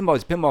knows pinball,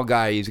 he's a pinball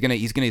guy, he's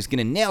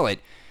gonna nail it.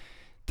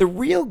 The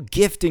real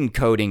gift in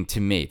coding to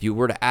me, if you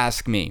were to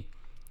ask me,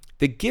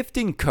 the gift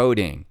in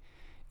coding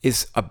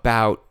is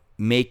about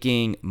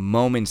making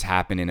moments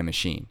happen in a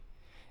machine.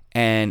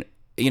 And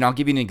I'll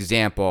give you an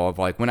example of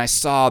when I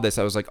saw this,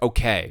 I was like,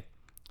 okay,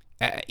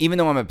 even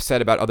though I'm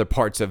upset about other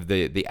parts of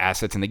the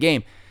assets in the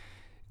game,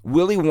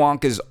 Willy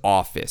Wonka's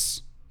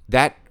office,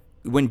 that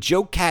when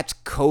Joe Katz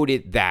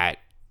coded that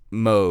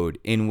mode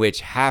in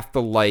which half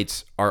the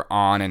lights are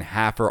on and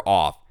half are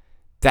off,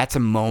 that's a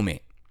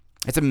moment.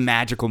 It's a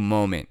magical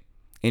moment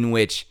in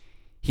which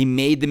he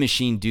made the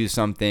machine do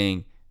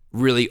something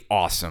really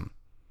awesome.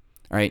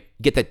 All right,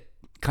 get that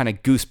kind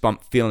of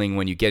goosebump feeling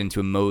when you get into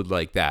a mode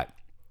like that.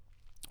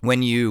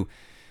 When you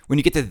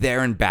get to there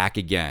and back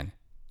again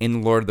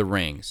in Lord of the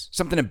Rings,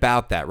 something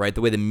about that, right?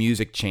 The way the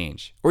music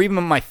changed, or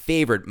even my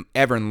favorite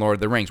ever in Lord of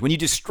the Rings, when you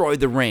destroy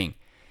the ring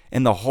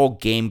and the whole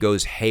game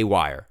goes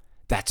haywire.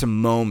 That's a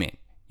moment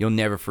you'll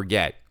never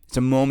forget. It's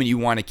a moment you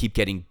want to keep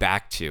getting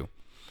back to.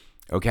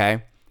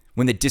 Okay,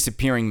 when the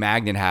disappearing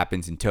magnet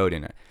happens in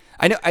Toadin.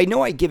 I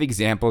know I give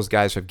examples,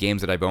 guys, of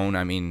games that I've owned.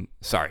 I mean,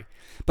 sorry.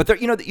 But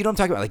you know what I'm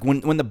talking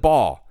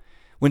about,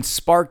 when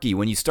Sparky,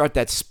 when you start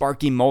that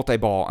Sparky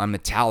multi-ball on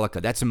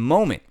Metallica, that's a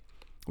moment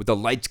with the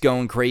lights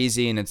going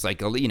crazy and it's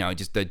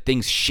just the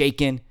thing's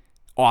shaking.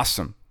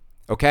 Awesome.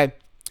 Okay?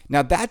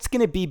 Now that's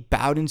going to be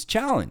Bowden's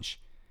challenge.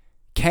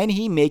 Can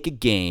he make a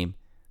game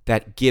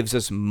that gives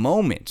us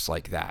moments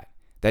like that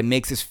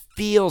makes us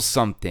feel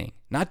something,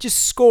 not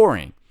just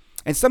scoring?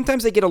 And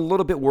sometimes I get a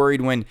little bit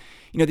worried when,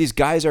 these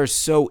guys are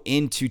so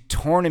into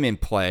tournament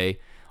play,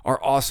 are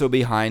also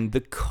behind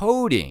the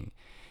coding,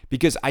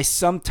 because I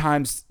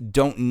sometimes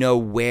don't know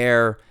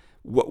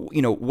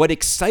what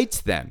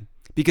excites them,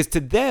 because to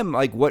them,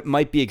 what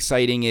might be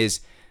exciting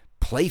is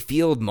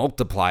playfield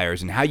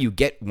multipliers and how you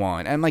get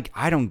one. And I'm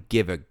I don't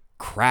give a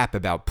crap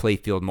about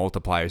playfield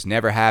multipliers.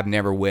 Never have,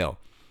 never will.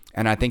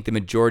 And I think the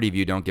majority of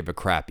you don't give a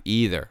crap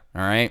either.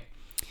 All right.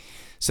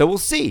 So we'll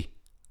see.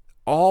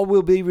 All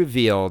will be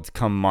revealed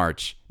come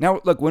March. Now,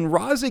 look, when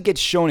Raza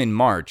gets shown in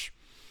March,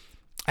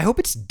 I hope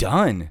it's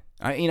done.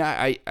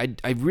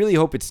 I really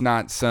hope it's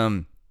not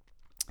some,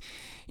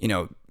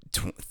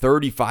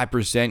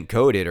 35%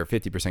 coded or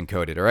 50%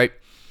 coded. All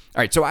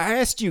right. So I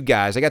asked you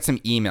guys, I got some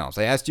emails.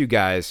 I asked you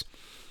guys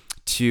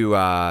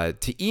to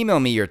email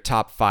me your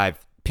top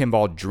 5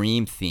 pinball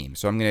dream themes.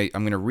 So I'm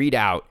gonna read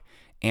out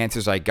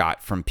answers I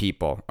got from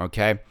people.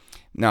 Okay.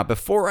 Now,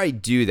 before I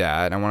do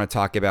that, I want to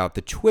talk about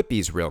the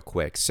Twippies real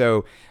quick.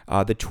 So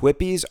the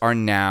Twippies are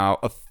now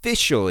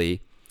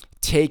officially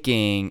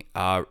taking,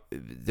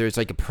 there's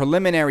like a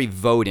preliminary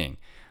voting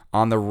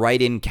on the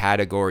write-in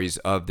categories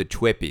of the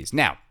Twippies.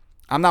 Now,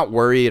 I'm not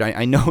worried.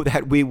 I know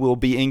that we will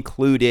be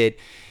included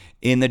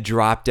in the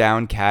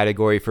drop-down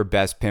category for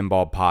Best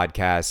Pinball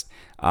Podcast.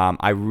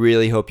 I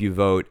really hope you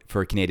vote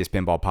for Canada's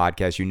Pinball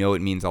Podcast. You know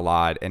it means a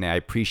lot, and I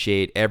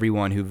appreciate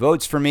everyone who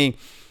votes for me.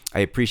 I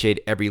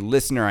appreciate every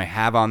listener I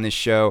have on this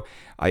show.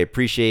 I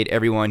appreciate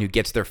everyone who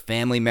gets their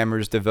family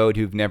members to vote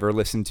who've never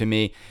listened to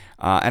me.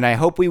 And I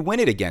hope we win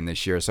it again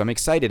this year, so I'm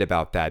excited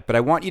about that. But I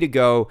want you to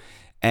go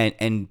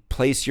and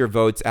place your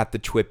votes at the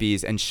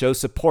Twippies and show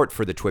support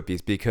for the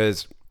Twippies,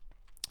 because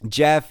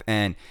Jeff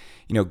and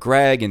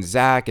Greg and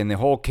Zach and the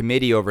whole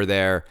committee over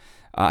there,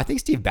 I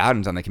think Steve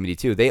Bowden's on the committee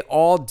too, they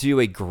all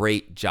do a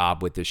great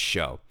job with this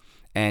show.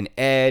 And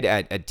Ed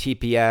at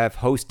TPF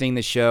hosting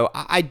the show,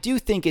 I do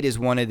think it is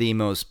one of the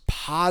most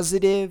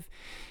positive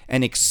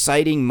and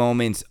exciting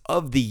moments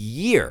of the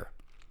year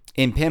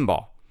in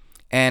pinball.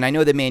 And I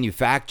know the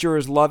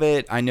manufacturers love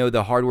it. I know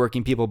the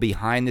hardworking people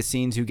behind the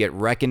scenes who get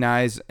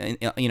recognized,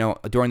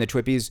 during the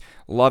Twippies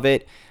love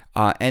it.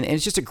 And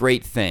it's just a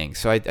great thing.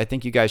 So I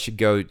think you guys should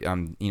go,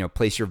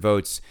 place your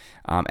votes.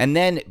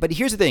 But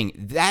here's the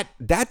thing,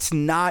 that's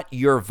not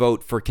your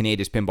vote for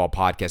Canada's Pinball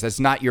Podcast.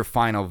 That's not your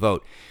final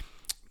vote.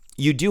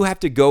 You do have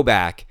to go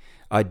back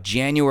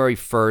January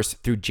 1st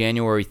through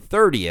January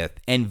 30th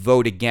and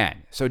vote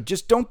again. So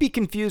just don't be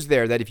confused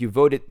there that if you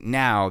voted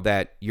now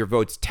that your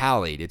vote's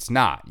tallied. It's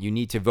not. You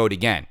need to vote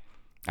again.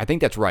 I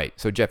think that's right.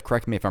 So Jeff,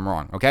 correct me if I'm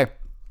wrong, okay?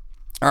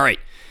 All right.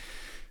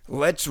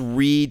 Let's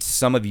read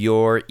some of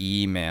your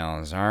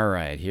emails. All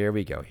right, here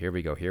we go.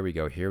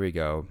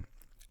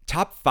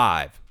 Top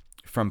 5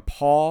 from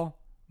Paul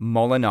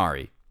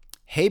Molinari.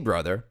 Hey,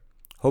 brother.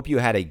 Hope you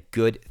had a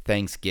good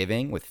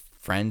Thanksgiving with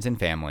friends and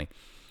family.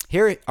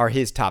 Here are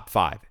his top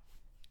 5.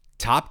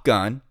 Top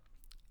Gun,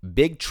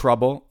 Big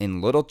Trouble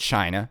in Little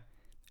China,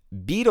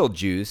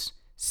 Beetlejuice,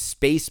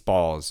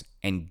 Spaceballs,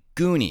 and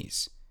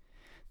Goonies.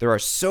 There are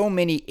so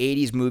many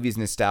 80s movies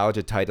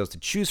nostalgia titles to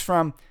choose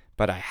from,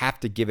 but I have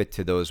to give it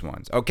to those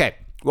ones. Okay,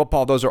 well,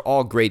 Paul, those are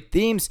all great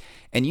themes.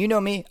 And you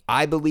know me,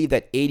 I believe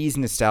that 80s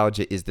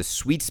nostalgia is the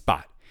sweet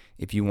spot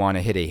if you want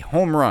to hit a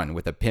home run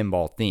with a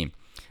pinball theme.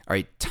 All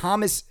right,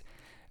 Thomas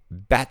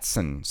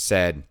Batson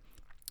said,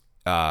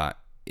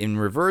 in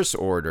reverse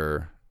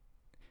order,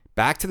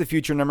 Back to the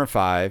Future number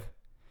 5,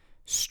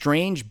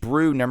 Strange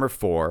Brew number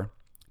 4,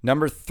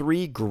 number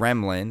 3,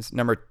 Gremlins,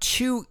 number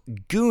 2,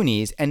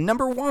 Goonies, and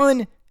number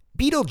 1,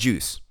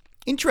 Beetlejuice.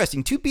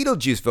 Interesting, 2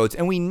 Beetlejuice votes,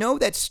 and we know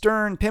that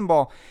Stern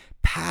Pinball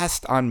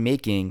passed on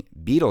making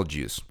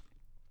Beetlejuice.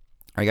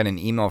 I got an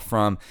email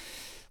from,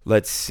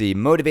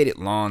 Motivated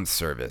Lawn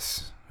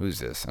Service. Who's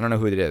this? I don't know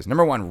who it is.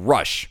 Number 1,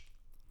 Rush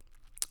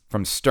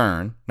from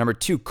Stern. Number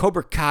 2,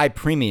 Cobra Kai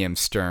Premium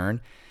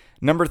Stern.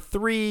 Number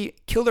 3,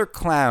 Killer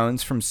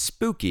Clowns from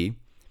Spooky.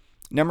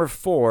 Number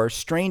 4,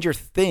 Stranger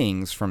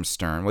Things from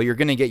Stern. Well, you're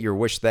going to get your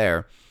wish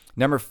there.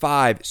 Number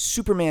 5,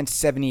 Superman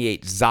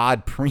 78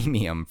 Zod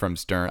Premium from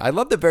Stern. I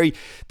love the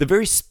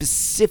very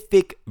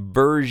specific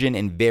version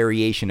and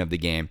variation of the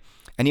game.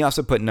 And he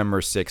also put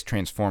number 6,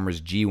 Transformers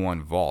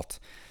G1 Vault.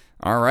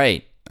 All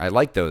right. I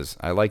like those.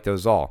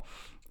 all.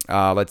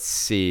 Let's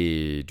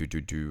see.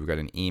 We got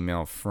an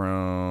email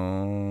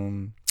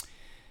from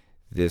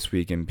This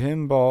Week in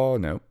Pinball.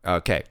 No.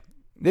 Okay.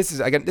 This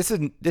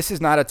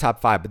is not a top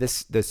 5, but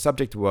the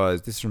subject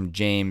was, this is from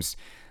James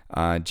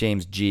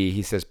G.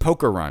 He says,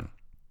 Poker Run.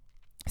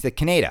 He said,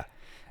 Canada,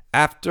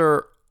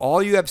 after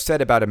all you have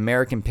said about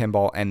American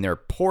Pinball and their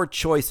poor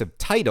choice of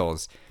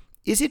titles,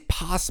 is it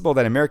possible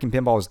that American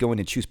Pinball is going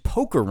to choose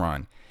Poker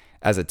Run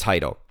as a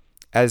title?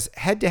 As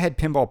Head to Head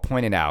Pinball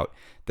pointed out,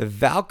 the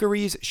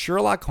Valkyries,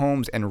 Sherlock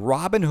Holmes, and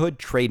Robin Hood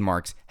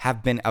trademarks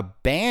have been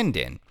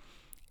abandoned.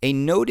 A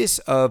notice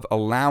of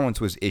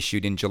allowance was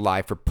issued in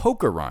July for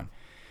Poker Run.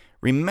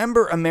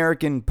 Remember,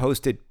 American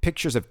posted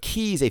pictures of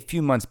keys a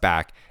few months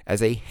back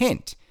as a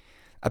hint.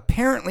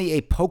 Apparently,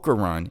 a Poker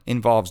Run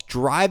involves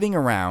driving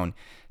around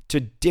to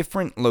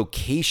different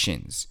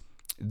locations,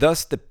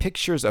 thus the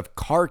pictures of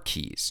car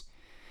keys.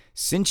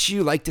 Since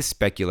you like to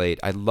speculate,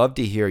 I'd love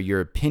to hear your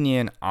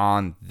opinion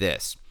on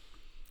this.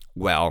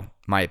 Well,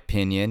 my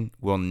opinion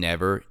will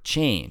never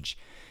change.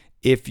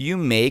 If you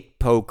make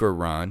Poker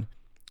Run,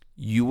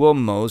 you will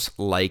most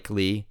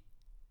likely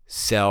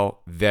sell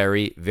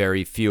very,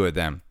 very few of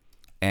them.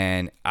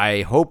 And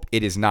I hope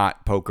it is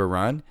not Poker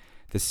Run,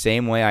 the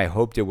same way I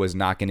hoped it was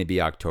not going to be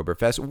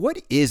Oktoberfest.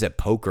 What is a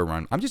Poker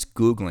Run? I'm just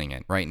Googling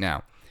it right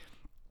now.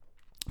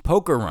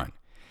 Poker Run.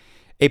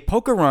 A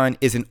poker run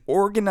is an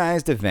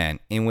organized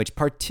event in which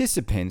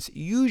participants,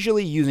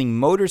 usually using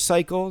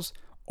motorcycles,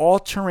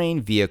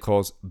 all-terrain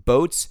vehicles,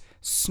 boats,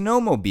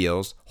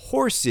 snowmobiles,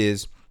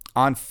 horses,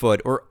 on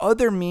foot, or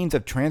other means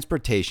of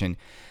transportation,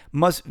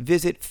 must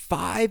visit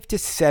 5 to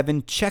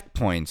 7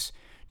 checkpoints,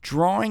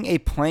 drawing a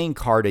playing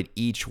card at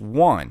each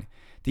one.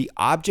 The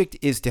object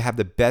is to have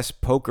the best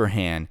poker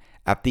hand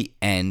at the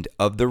end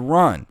of the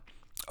run.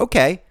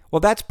 Okay, well,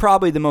 that's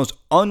probably the most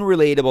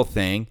unrelatable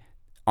thing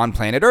on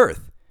planet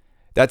Earth.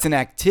 That's an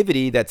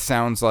activity that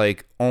sounds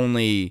like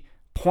only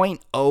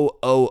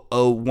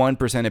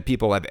 0.0001% of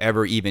people have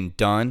ever even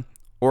done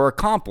or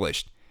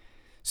accomplished.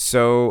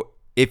 So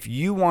if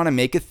you want to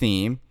make a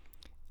theme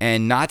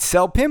and not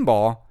sell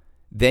pinball,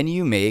 then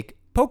you make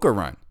poker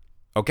run.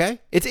 Okay?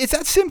 It's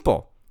that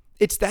simple.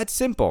 It's that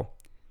simple.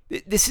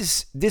 This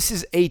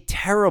is a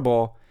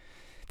terrible.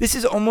 This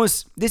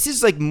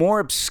is like more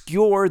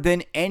obscure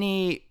than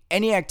any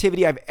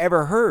activity I've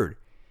ever heard.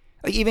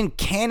 Like even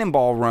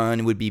Cannonball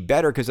Run would be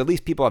better because at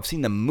least people have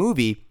seen the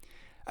movie.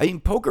 I mean,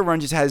 poker run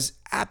just has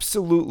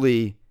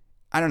absolutely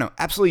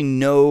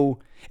no.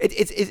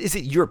 Is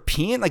it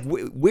European? Like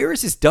where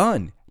is this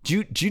done?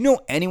 Do you know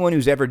anyone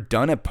who's ever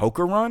done a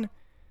poker run?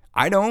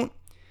 I don't.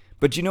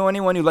 But do you know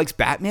anyone who likes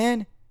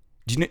Batman?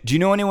 Do you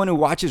know anyone who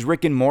watches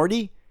Rick and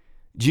Morty?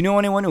 Do you know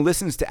anyone who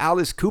listens to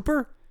Alice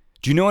Cooper?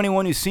 Do you know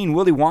anyone who's seen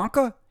Willy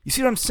Wonka? You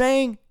see what I'm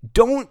saying?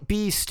 Don't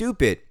be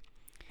stupid.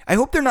 I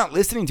hope they're not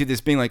listening to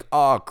this being like,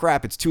 oh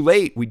crap, it's too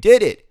late. We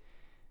did it.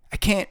 I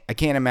can't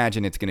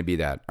imagine it's going to be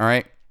that. All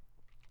right.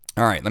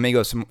 Let me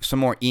go some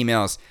more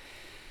emails.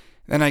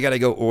 Then I got to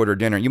go order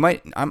dinner.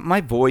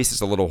 My voice is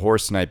a little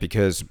hoarse tonight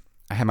because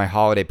I had my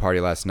holiday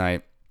party last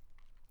night.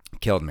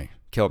 Killed me.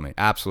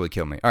 Absolutely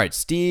killed me. All right.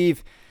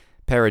 Steve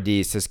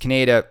Paradis says,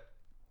 Canada,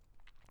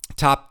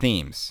 top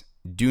themes.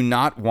 Do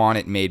not want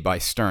it made by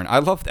Stern. I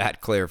love that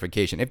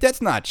clarification. If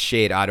that's not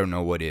shade, I don't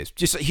know what is.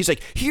 Just he's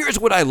like, here's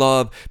what I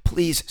love.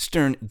 Please,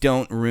 Stern,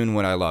 don't ruin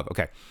what I love.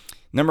 Okay.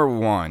 Number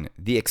 1,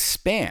 The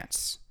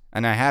Expanse.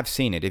 And I have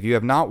seen it. If you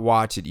have not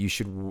watched it, you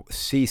should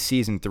see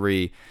season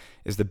 3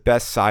 is the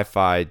best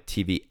sci-fi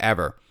TV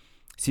ever.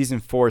 Season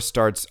 4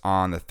 starts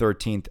on the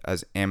 13th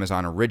as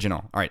Amazon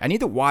original. All right. I need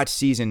to watch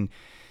season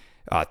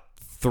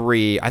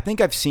 3. I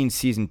think I've seen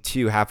season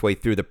 2 halfway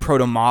through, The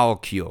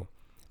Proto-Molecule.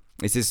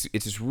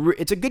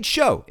 It's a good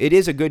show. It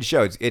is a good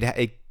show.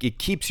 It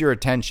keeps your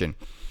attention.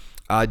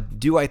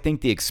 Do I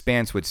think The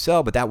Expanse would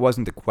sell? But that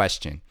wasn't the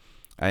question.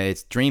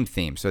 It's dream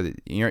theme. So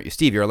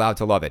Steve, you're allowed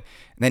to love it.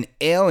 And then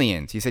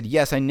Aliens. He said,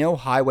 yes, I know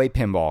Highway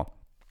Pinball,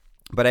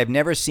 but I've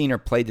never seen or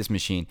played this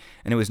machine,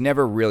 and it was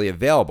never really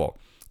available.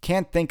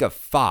 Can't think of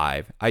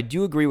 5. I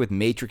do agree with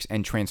Matrix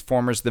and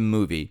Transformers the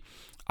movie.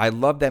 I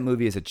loved that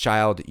movie as a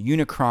child.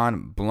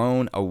 Unicron,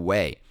 blown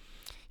away.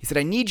 He said,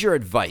 I need your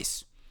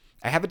advice.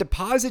 I have a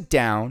deposit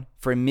down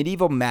for a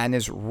Medieval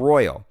Madness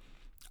Royal.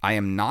 I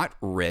am not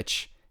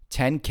rich.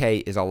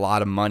 10K is a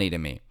lot of money to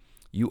me.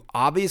 You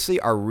obviously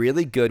are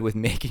really good with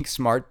making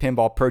smart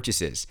pinball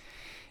purchases.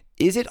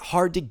 Is it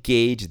hard to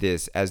gauge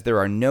this as there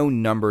are no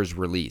numbers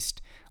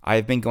released? I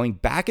have been going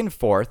back and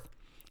forth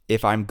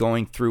if I'm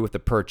going through with the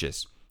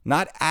purchase.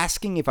 Not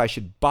asking if I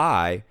should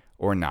buy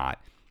or not.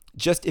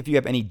 Just if you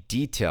have any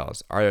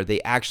details. Are they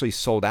actually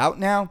sold out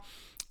now?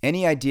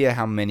 Any idea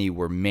how many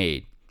were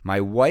made? My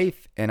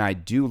wife and I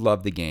do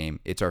love the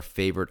game. It's our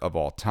favorite of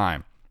all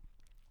time.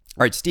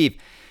 All right, Steve,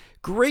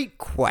 great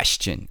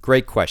question.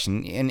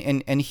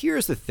 And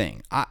here's the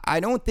thing. I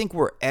don't think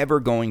we're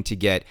ever going to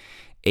get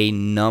a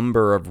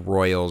number of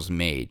Royals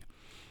made.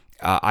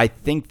 I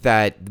think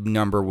that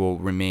number will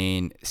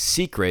remain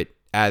secret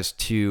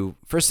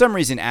for some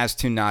reason, as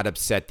to not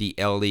upset the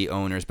LE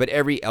owners. But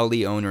every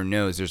LE owner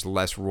knows there's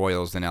less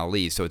Royals than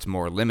LE, so it's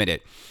more limited.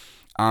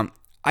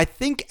 I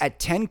think at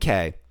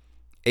 10K,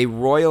 a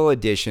Royal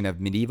edition of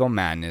Medieval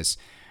Madness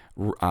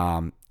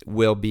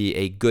will be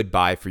a good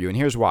buy for you. And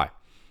here's why.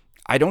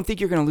 I don't think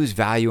you're going to lose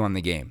value on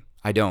the game.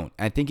 I don't.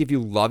 I think if you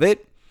love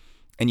it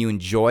and you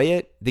enjoy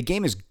it, the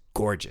game is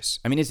gorgeous.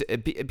 I mean,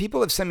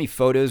 people have sent me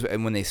photos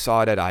when they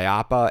saw it at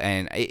IAPA,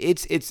 and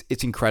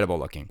it's incredible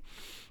looking.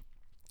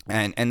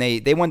 And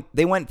they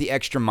went the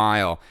extra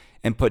mile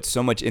and put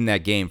so much in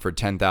that game for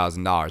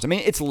 $10,000. I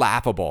mean, it's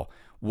laughable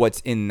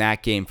what's in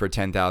that game for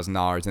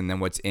 $10,000 and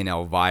then what's in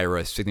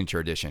Elvira's Signature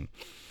Edition.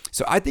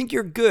 So I think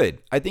you're good.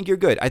 I think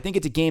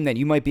it's a game that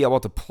you might be able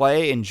to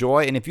play,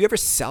 enjoy, and if you ever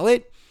sell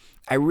it,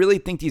 I really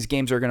think these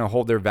games are going to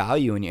hold their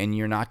value and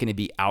you're not going to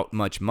be out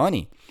much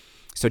money.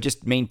 So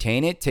just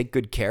maintain it, take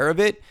good care of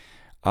it,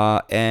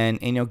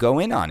 and go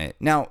in on it.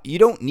 Now, you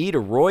don't need a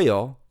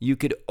Royal. You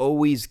could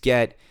always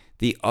get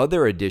the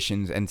other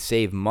editions and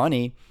save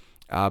money.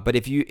 But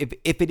if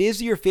it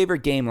is your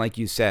favorite game, like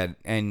you said,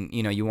 and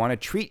you want to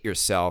treat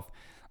yourself,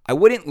 I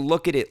wouldn't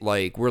look at it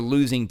like we're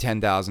losing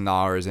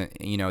 $10,000.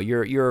 And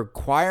you're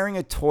acquiring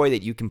a toy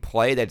that you can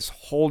play that's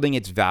holding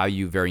its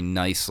value very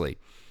nicely.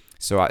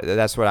 So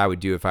that's what I would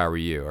do if I were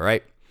you. All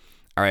right.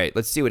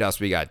 Let's see what else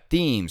we got.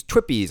 Themes,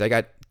 Twippies. I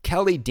got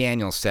Kelly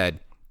Daniels said,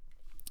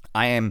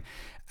 I am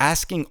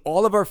asking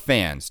all of our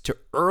fans to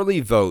early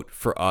vote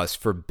for us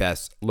for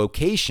best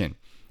location.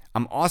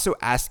 I'm also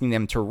asking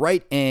them to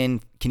write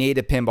in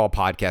Canadian Pinball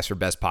Podcast for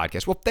best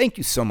podcast. Well, thank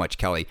you so much,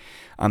 Kelly.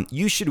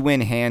 You should win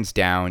hands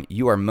down.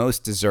 You are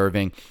most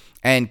deserving.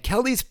 And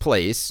Kelly's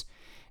place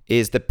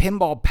is the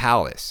Pinball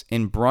Palace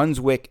in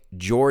Brunswick,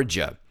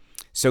 Georgia.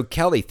 So,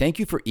 Kelly, thank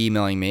you for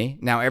emailing me.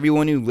 Now,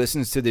 everyone who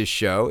listens to this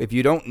show, if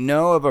you don't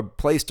know of a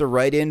place to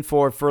write in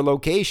for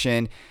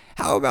location,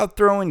 how about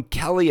throwing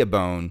Kelly a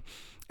bone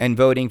and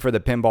voting for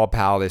the Pinball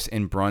Palace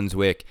in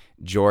Brunswick,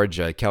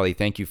 Georgia? Kelly,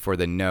 thank you for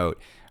the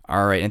note.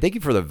 All right, and thank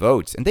you for the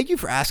votes. And thank you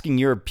for asking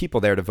your people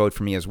there to vote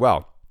for me as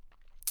well.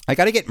 I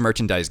got to get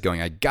merchandise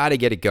going. I got to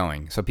get it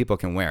going so people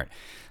can wear it.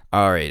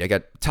 All right, I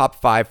got top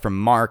 5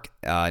 from Mark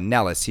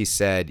Nellis. He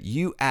said,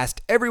 you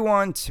asked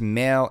everyone to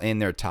mail in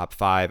their top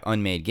 5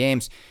 unmade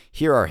games.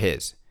 Here are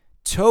his.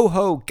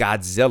 Toho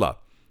Godzilla.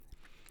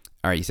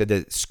 All right, he said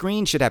the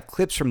screen should have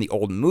clips from the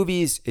old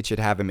movies. It should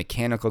have a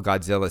mechanical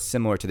Godzilla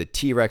similar to the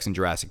T-Rex in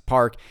Jurassic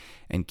Park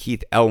and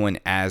Keith Elwin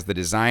as the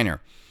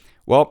designer.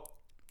 Well,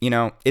 you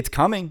know, it's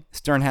coming.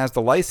 Stern has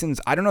the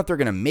license. I don't know if they're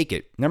going to make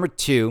it. Number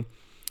 2,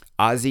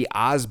 Ozzy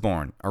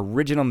Osbourne,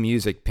 original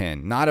music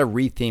pin, not a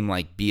retheme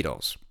like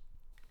Beatles.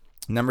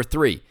 Number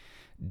 3,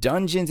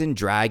 Dungeons &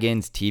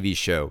 Dragons TV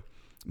show,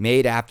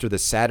 made after the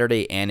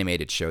Saturday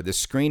animated show. The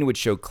screen would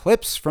show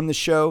clips from the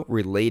show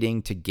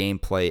relating to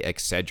gameplay,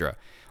 etc.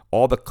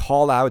 All the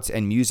call-outs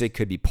and music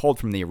could be pulled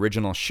from the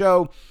original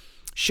show.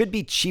 Should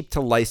be cheap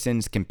to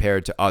license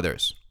compared to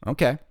others.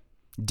 Okay.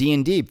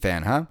 D&D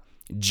fan, huh?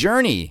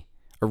 Journey,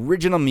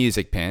 original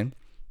music pin.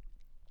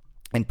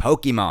 And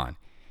Pokemon.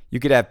 You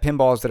could have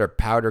pinballs that are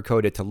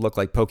powder-coated to look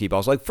like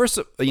Pokeballs. Like, first,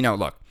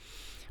 look.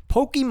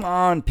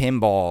 Pokemon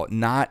pinball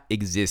not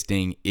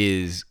existing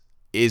is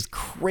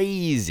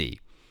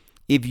crazy.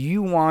 If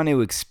you want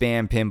to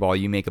expand pinball,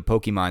 you make a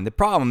Pokemon. The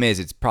problem is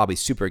it's probably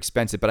super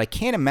expensive, but I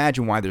can't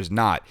imagine why there's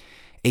not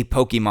a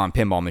Pokemon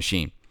pinball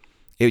machine.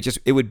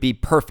 It would be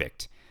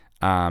perfect.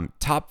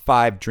 Top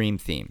 5 dream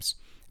themes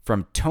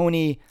from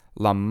Tony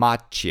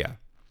Lamacchia.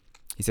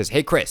 He says,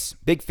 hey, Chris,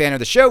 big fan of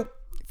the show.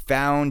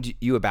 Found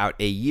you about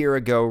a year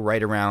ago,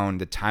 right around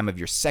the time of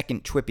your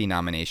second Twippy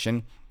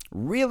nomination.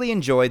 Really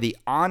enjoy the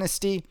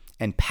honesty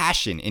and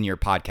passion in your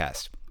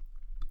podcast.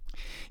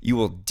 You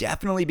will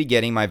definitely be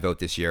getting my vote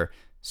this year.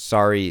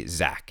 Sorry,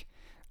 Zach.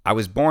 I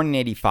was born in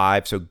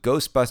 85, so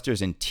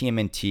Ghostbusters and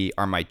TMNT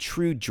are my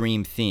true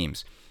dream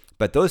themes,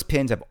 but those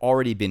pins have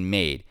already been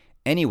made.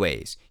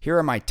 Anyways, here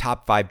are my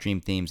top 5 dream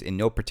themes in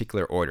no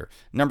particular order.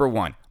 Number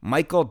 1,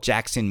 Michael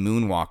Jackson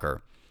Moonwalker.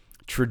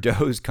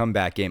 Trudeau's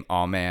comeback game.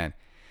 Oh man,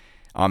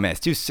 it's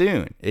too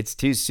soon. It's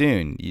too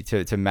soon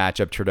to match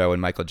up Trudeau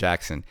and Michael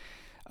Jackson.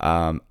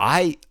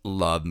 I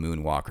love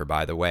Moonwalker,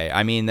 by the way.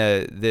 I mean,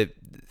 imagine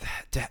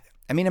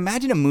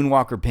a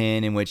Moonwalker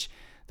pin in which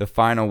the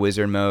final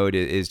wizard mode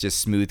is just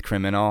smooth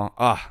criminal.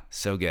 Oh,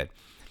 so good.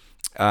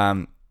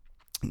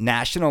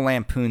 National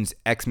Lampoon's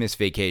Xmas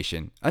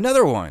Vacation.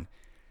 Another one.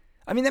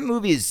 I mean, that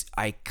movie is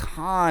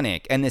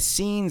iconic, and the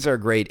scenes are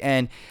great.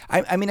 And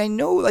I mean, I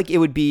know like it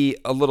would be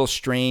a little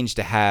strange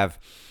to have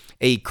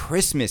a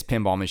Christmas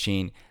pinball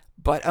machine,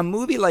 but a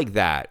movie like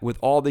that, with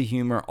all the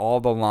humor, all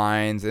the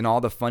lines, and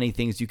all the funny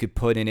things you could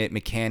put in it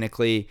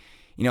mechanically,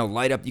 you got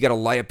to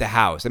light up the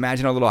house.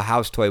 Imagine a little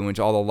house toy in which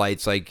all the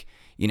lights,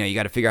 you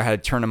got to figure out how to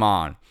turn them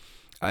on.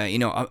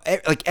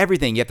 Like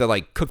everything, you have to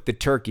like cook the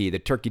turkey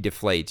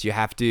deflates.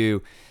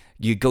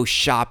 You go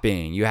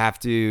shopping. You have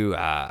to,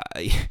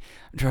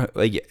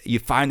 you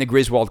find the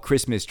Griswold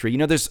Christmas tree.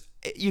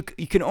 You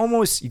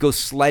go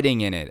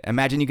sledding in it.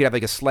 Imagine you could have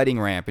like a sledding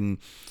ramp and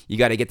you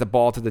got to get the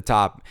ball to the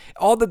top.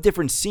 All the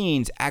different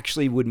scenes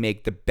actually would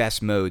make the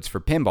best modes for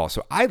pinball.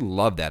 So I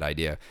love that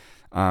idea.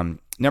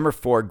 Number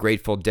 4,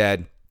 Grateful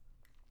Dead.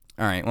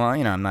 All right. Well,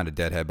 I'm not a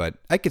Deadhead, but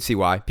I could see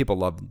why. People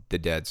love the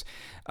Deads.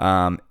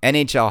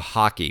 NHL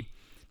hockey.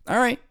 All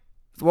right.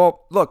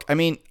 Well, look, I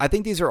mean, I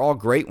think these are all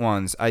great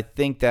ones. I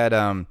think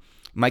that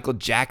Michael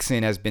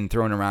Jackson has been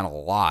thrown around a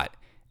lot.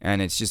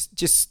 And it's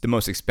just the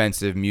most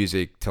expensive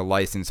music to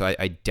license.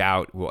 I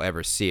doubt we'll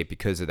ever see it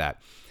because of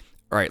that.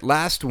 All right,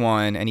 last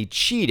one, and he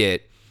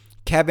cheated.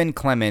 Kevin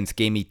Clements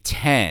gave me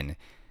 10,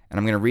 and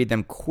I'm going to read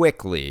them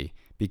quickly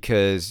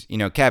because,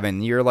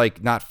 Kevin, you're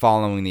like not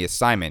following the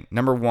assignment.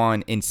 Number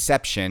 1,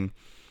 Inception.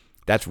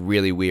 That's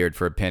really weird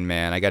for a pin,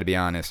 man. I got to be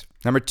honest.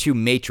 Number 2,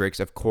 Matrix,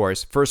 of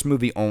course. First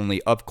movie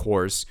only, of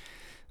course.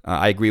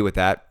 I agree with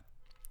that.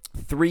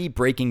 3,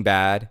 Breaking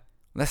Bad.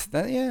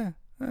 Yeah.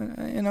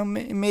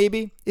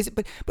 Maybe is it,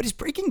 but is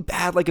Breaking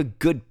Bad like a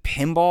good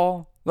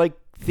pinball like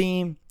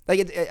theme?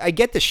 Like I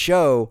get the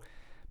show,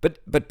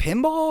 but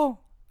pinball,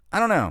 I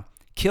don't know.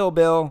 Kill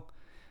Bill,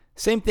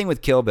 same thing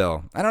with Kill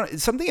Bill.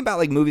 Something about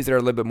like movies that are a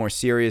little bit more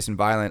serious and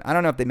violent. I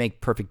don't know if they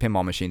make perfect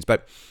pinball machines.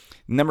 But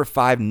number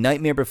 5,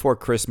 Nightmare Before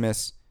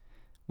Christmas,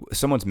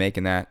 someone's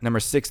making that. Number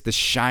 6, The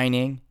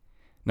Shining.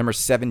 Number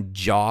 7,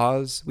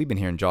 Jaws. We've been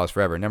hearing Jaws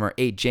forever. Number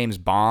 8, James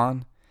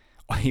Bond.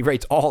 He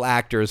rates all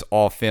actors,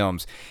 all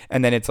films.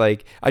 And then it's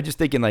like, I'm just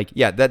thinking like,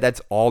 yeah,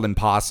 that's all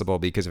impossible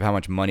because of how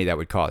much money that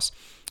would cost.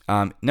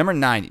 Number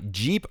 9,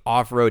 Jeep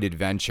Off-Road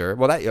Adventure.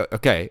 Well,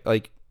 okay,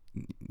 like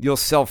you'll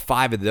sell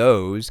 5 of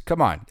those.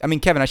 Come on. I mean,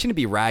 Kevin, I shouldn't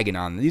be ragging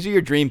on. These are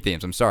your dream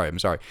themes. I'm sorry.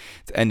 It's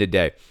the end of the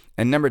day.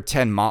 And number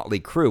 10, Motley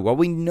Crue. Well,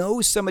 we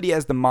know somebody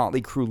has the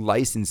Motley Crue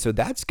license, so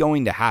that's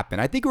going to happen.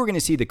 I think we're going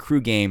to see the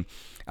Crue game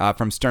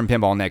from Stern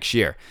Pinball next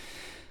year.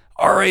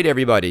 All right,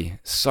 everybody.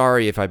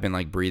 Sorry if I've been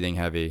like breathing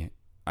heavy.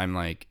 I'm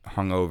like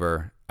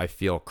hungover. I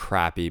feel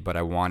crappy, but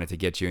I wanted to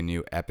get you a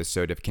new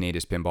episode of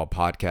Canada's Pinball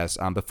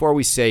Podcast. Before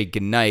we say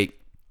goodnight,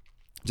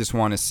 just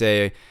want to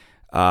say,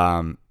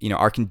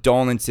 our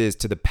condolences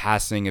to the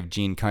passing of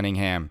Gene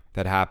Cunningham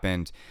that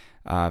happened.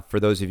 For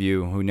those of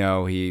you who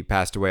know, he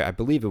passed away, I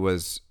believe it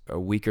was a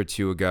week or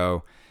two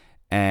ago.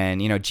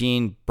 And,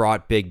 Gene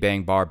brought Big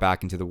Bang Bar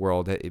back into the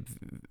world. A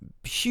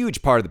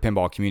huge part of the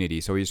pinball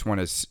community. So we just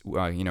want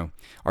to,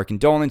 our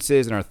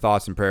condolences and our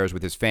thoughts and prayers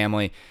with his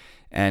family.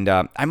 And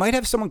I might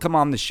have someone come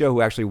on the show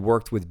who actually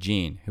worked with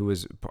Gene, who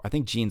was, I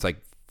think Gene's like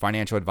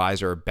financial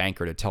advisor or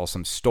banker, to tell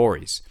some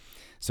stories.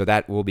 So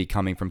that will be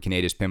coming from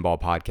Canada's Pinball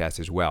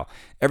Podcast as well.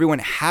 Everyone,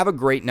 have a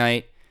great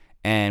night,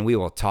 and we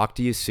will talk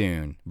to you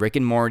soon. Rick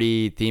and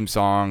Morty theme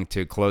song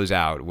to close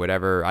out,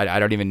 whatever. I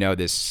don't even know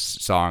this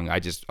song.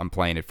 I'm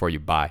playing it for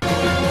you. Bye.